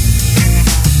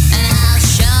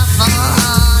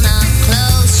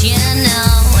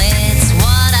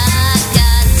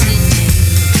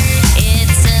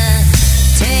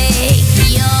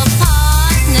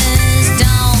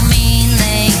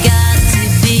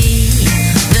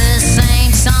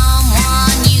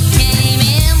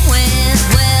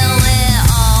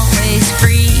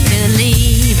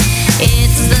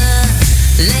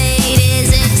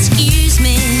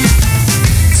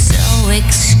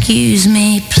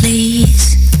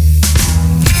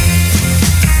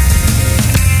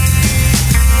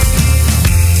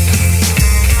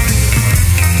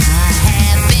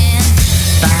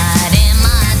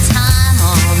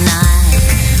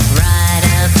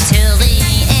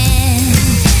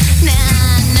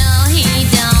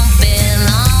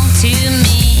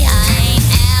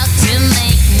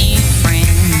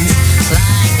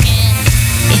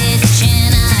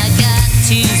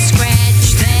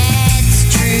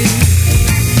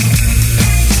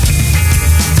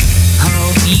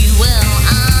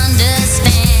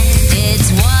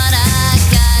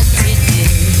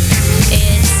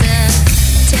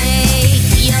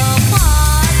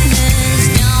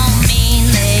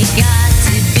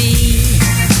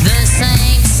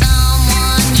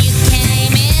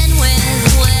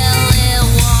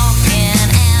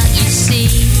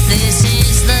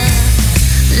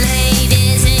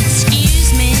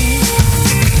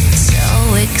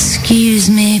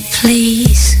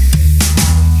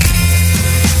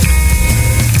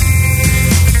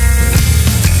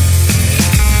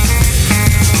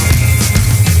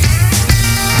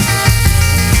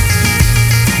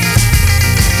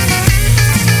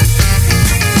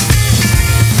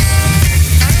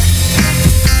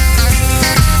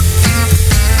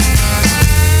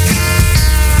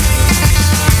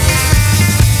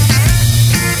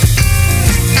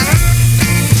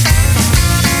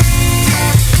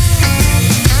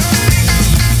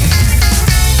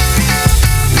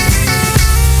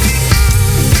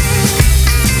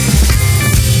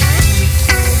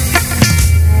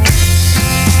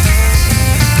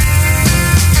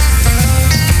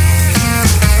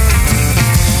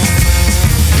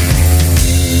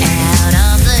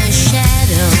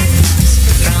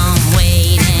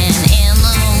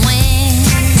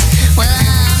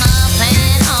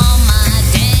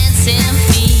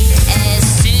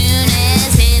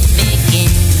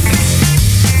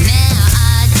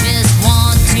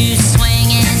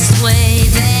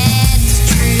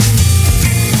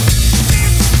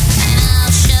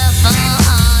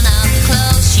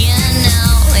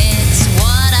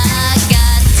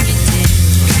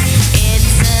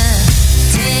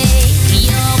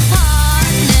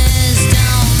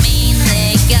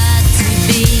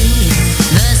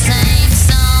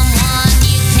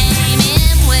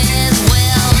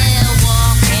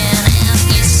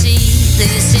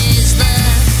 this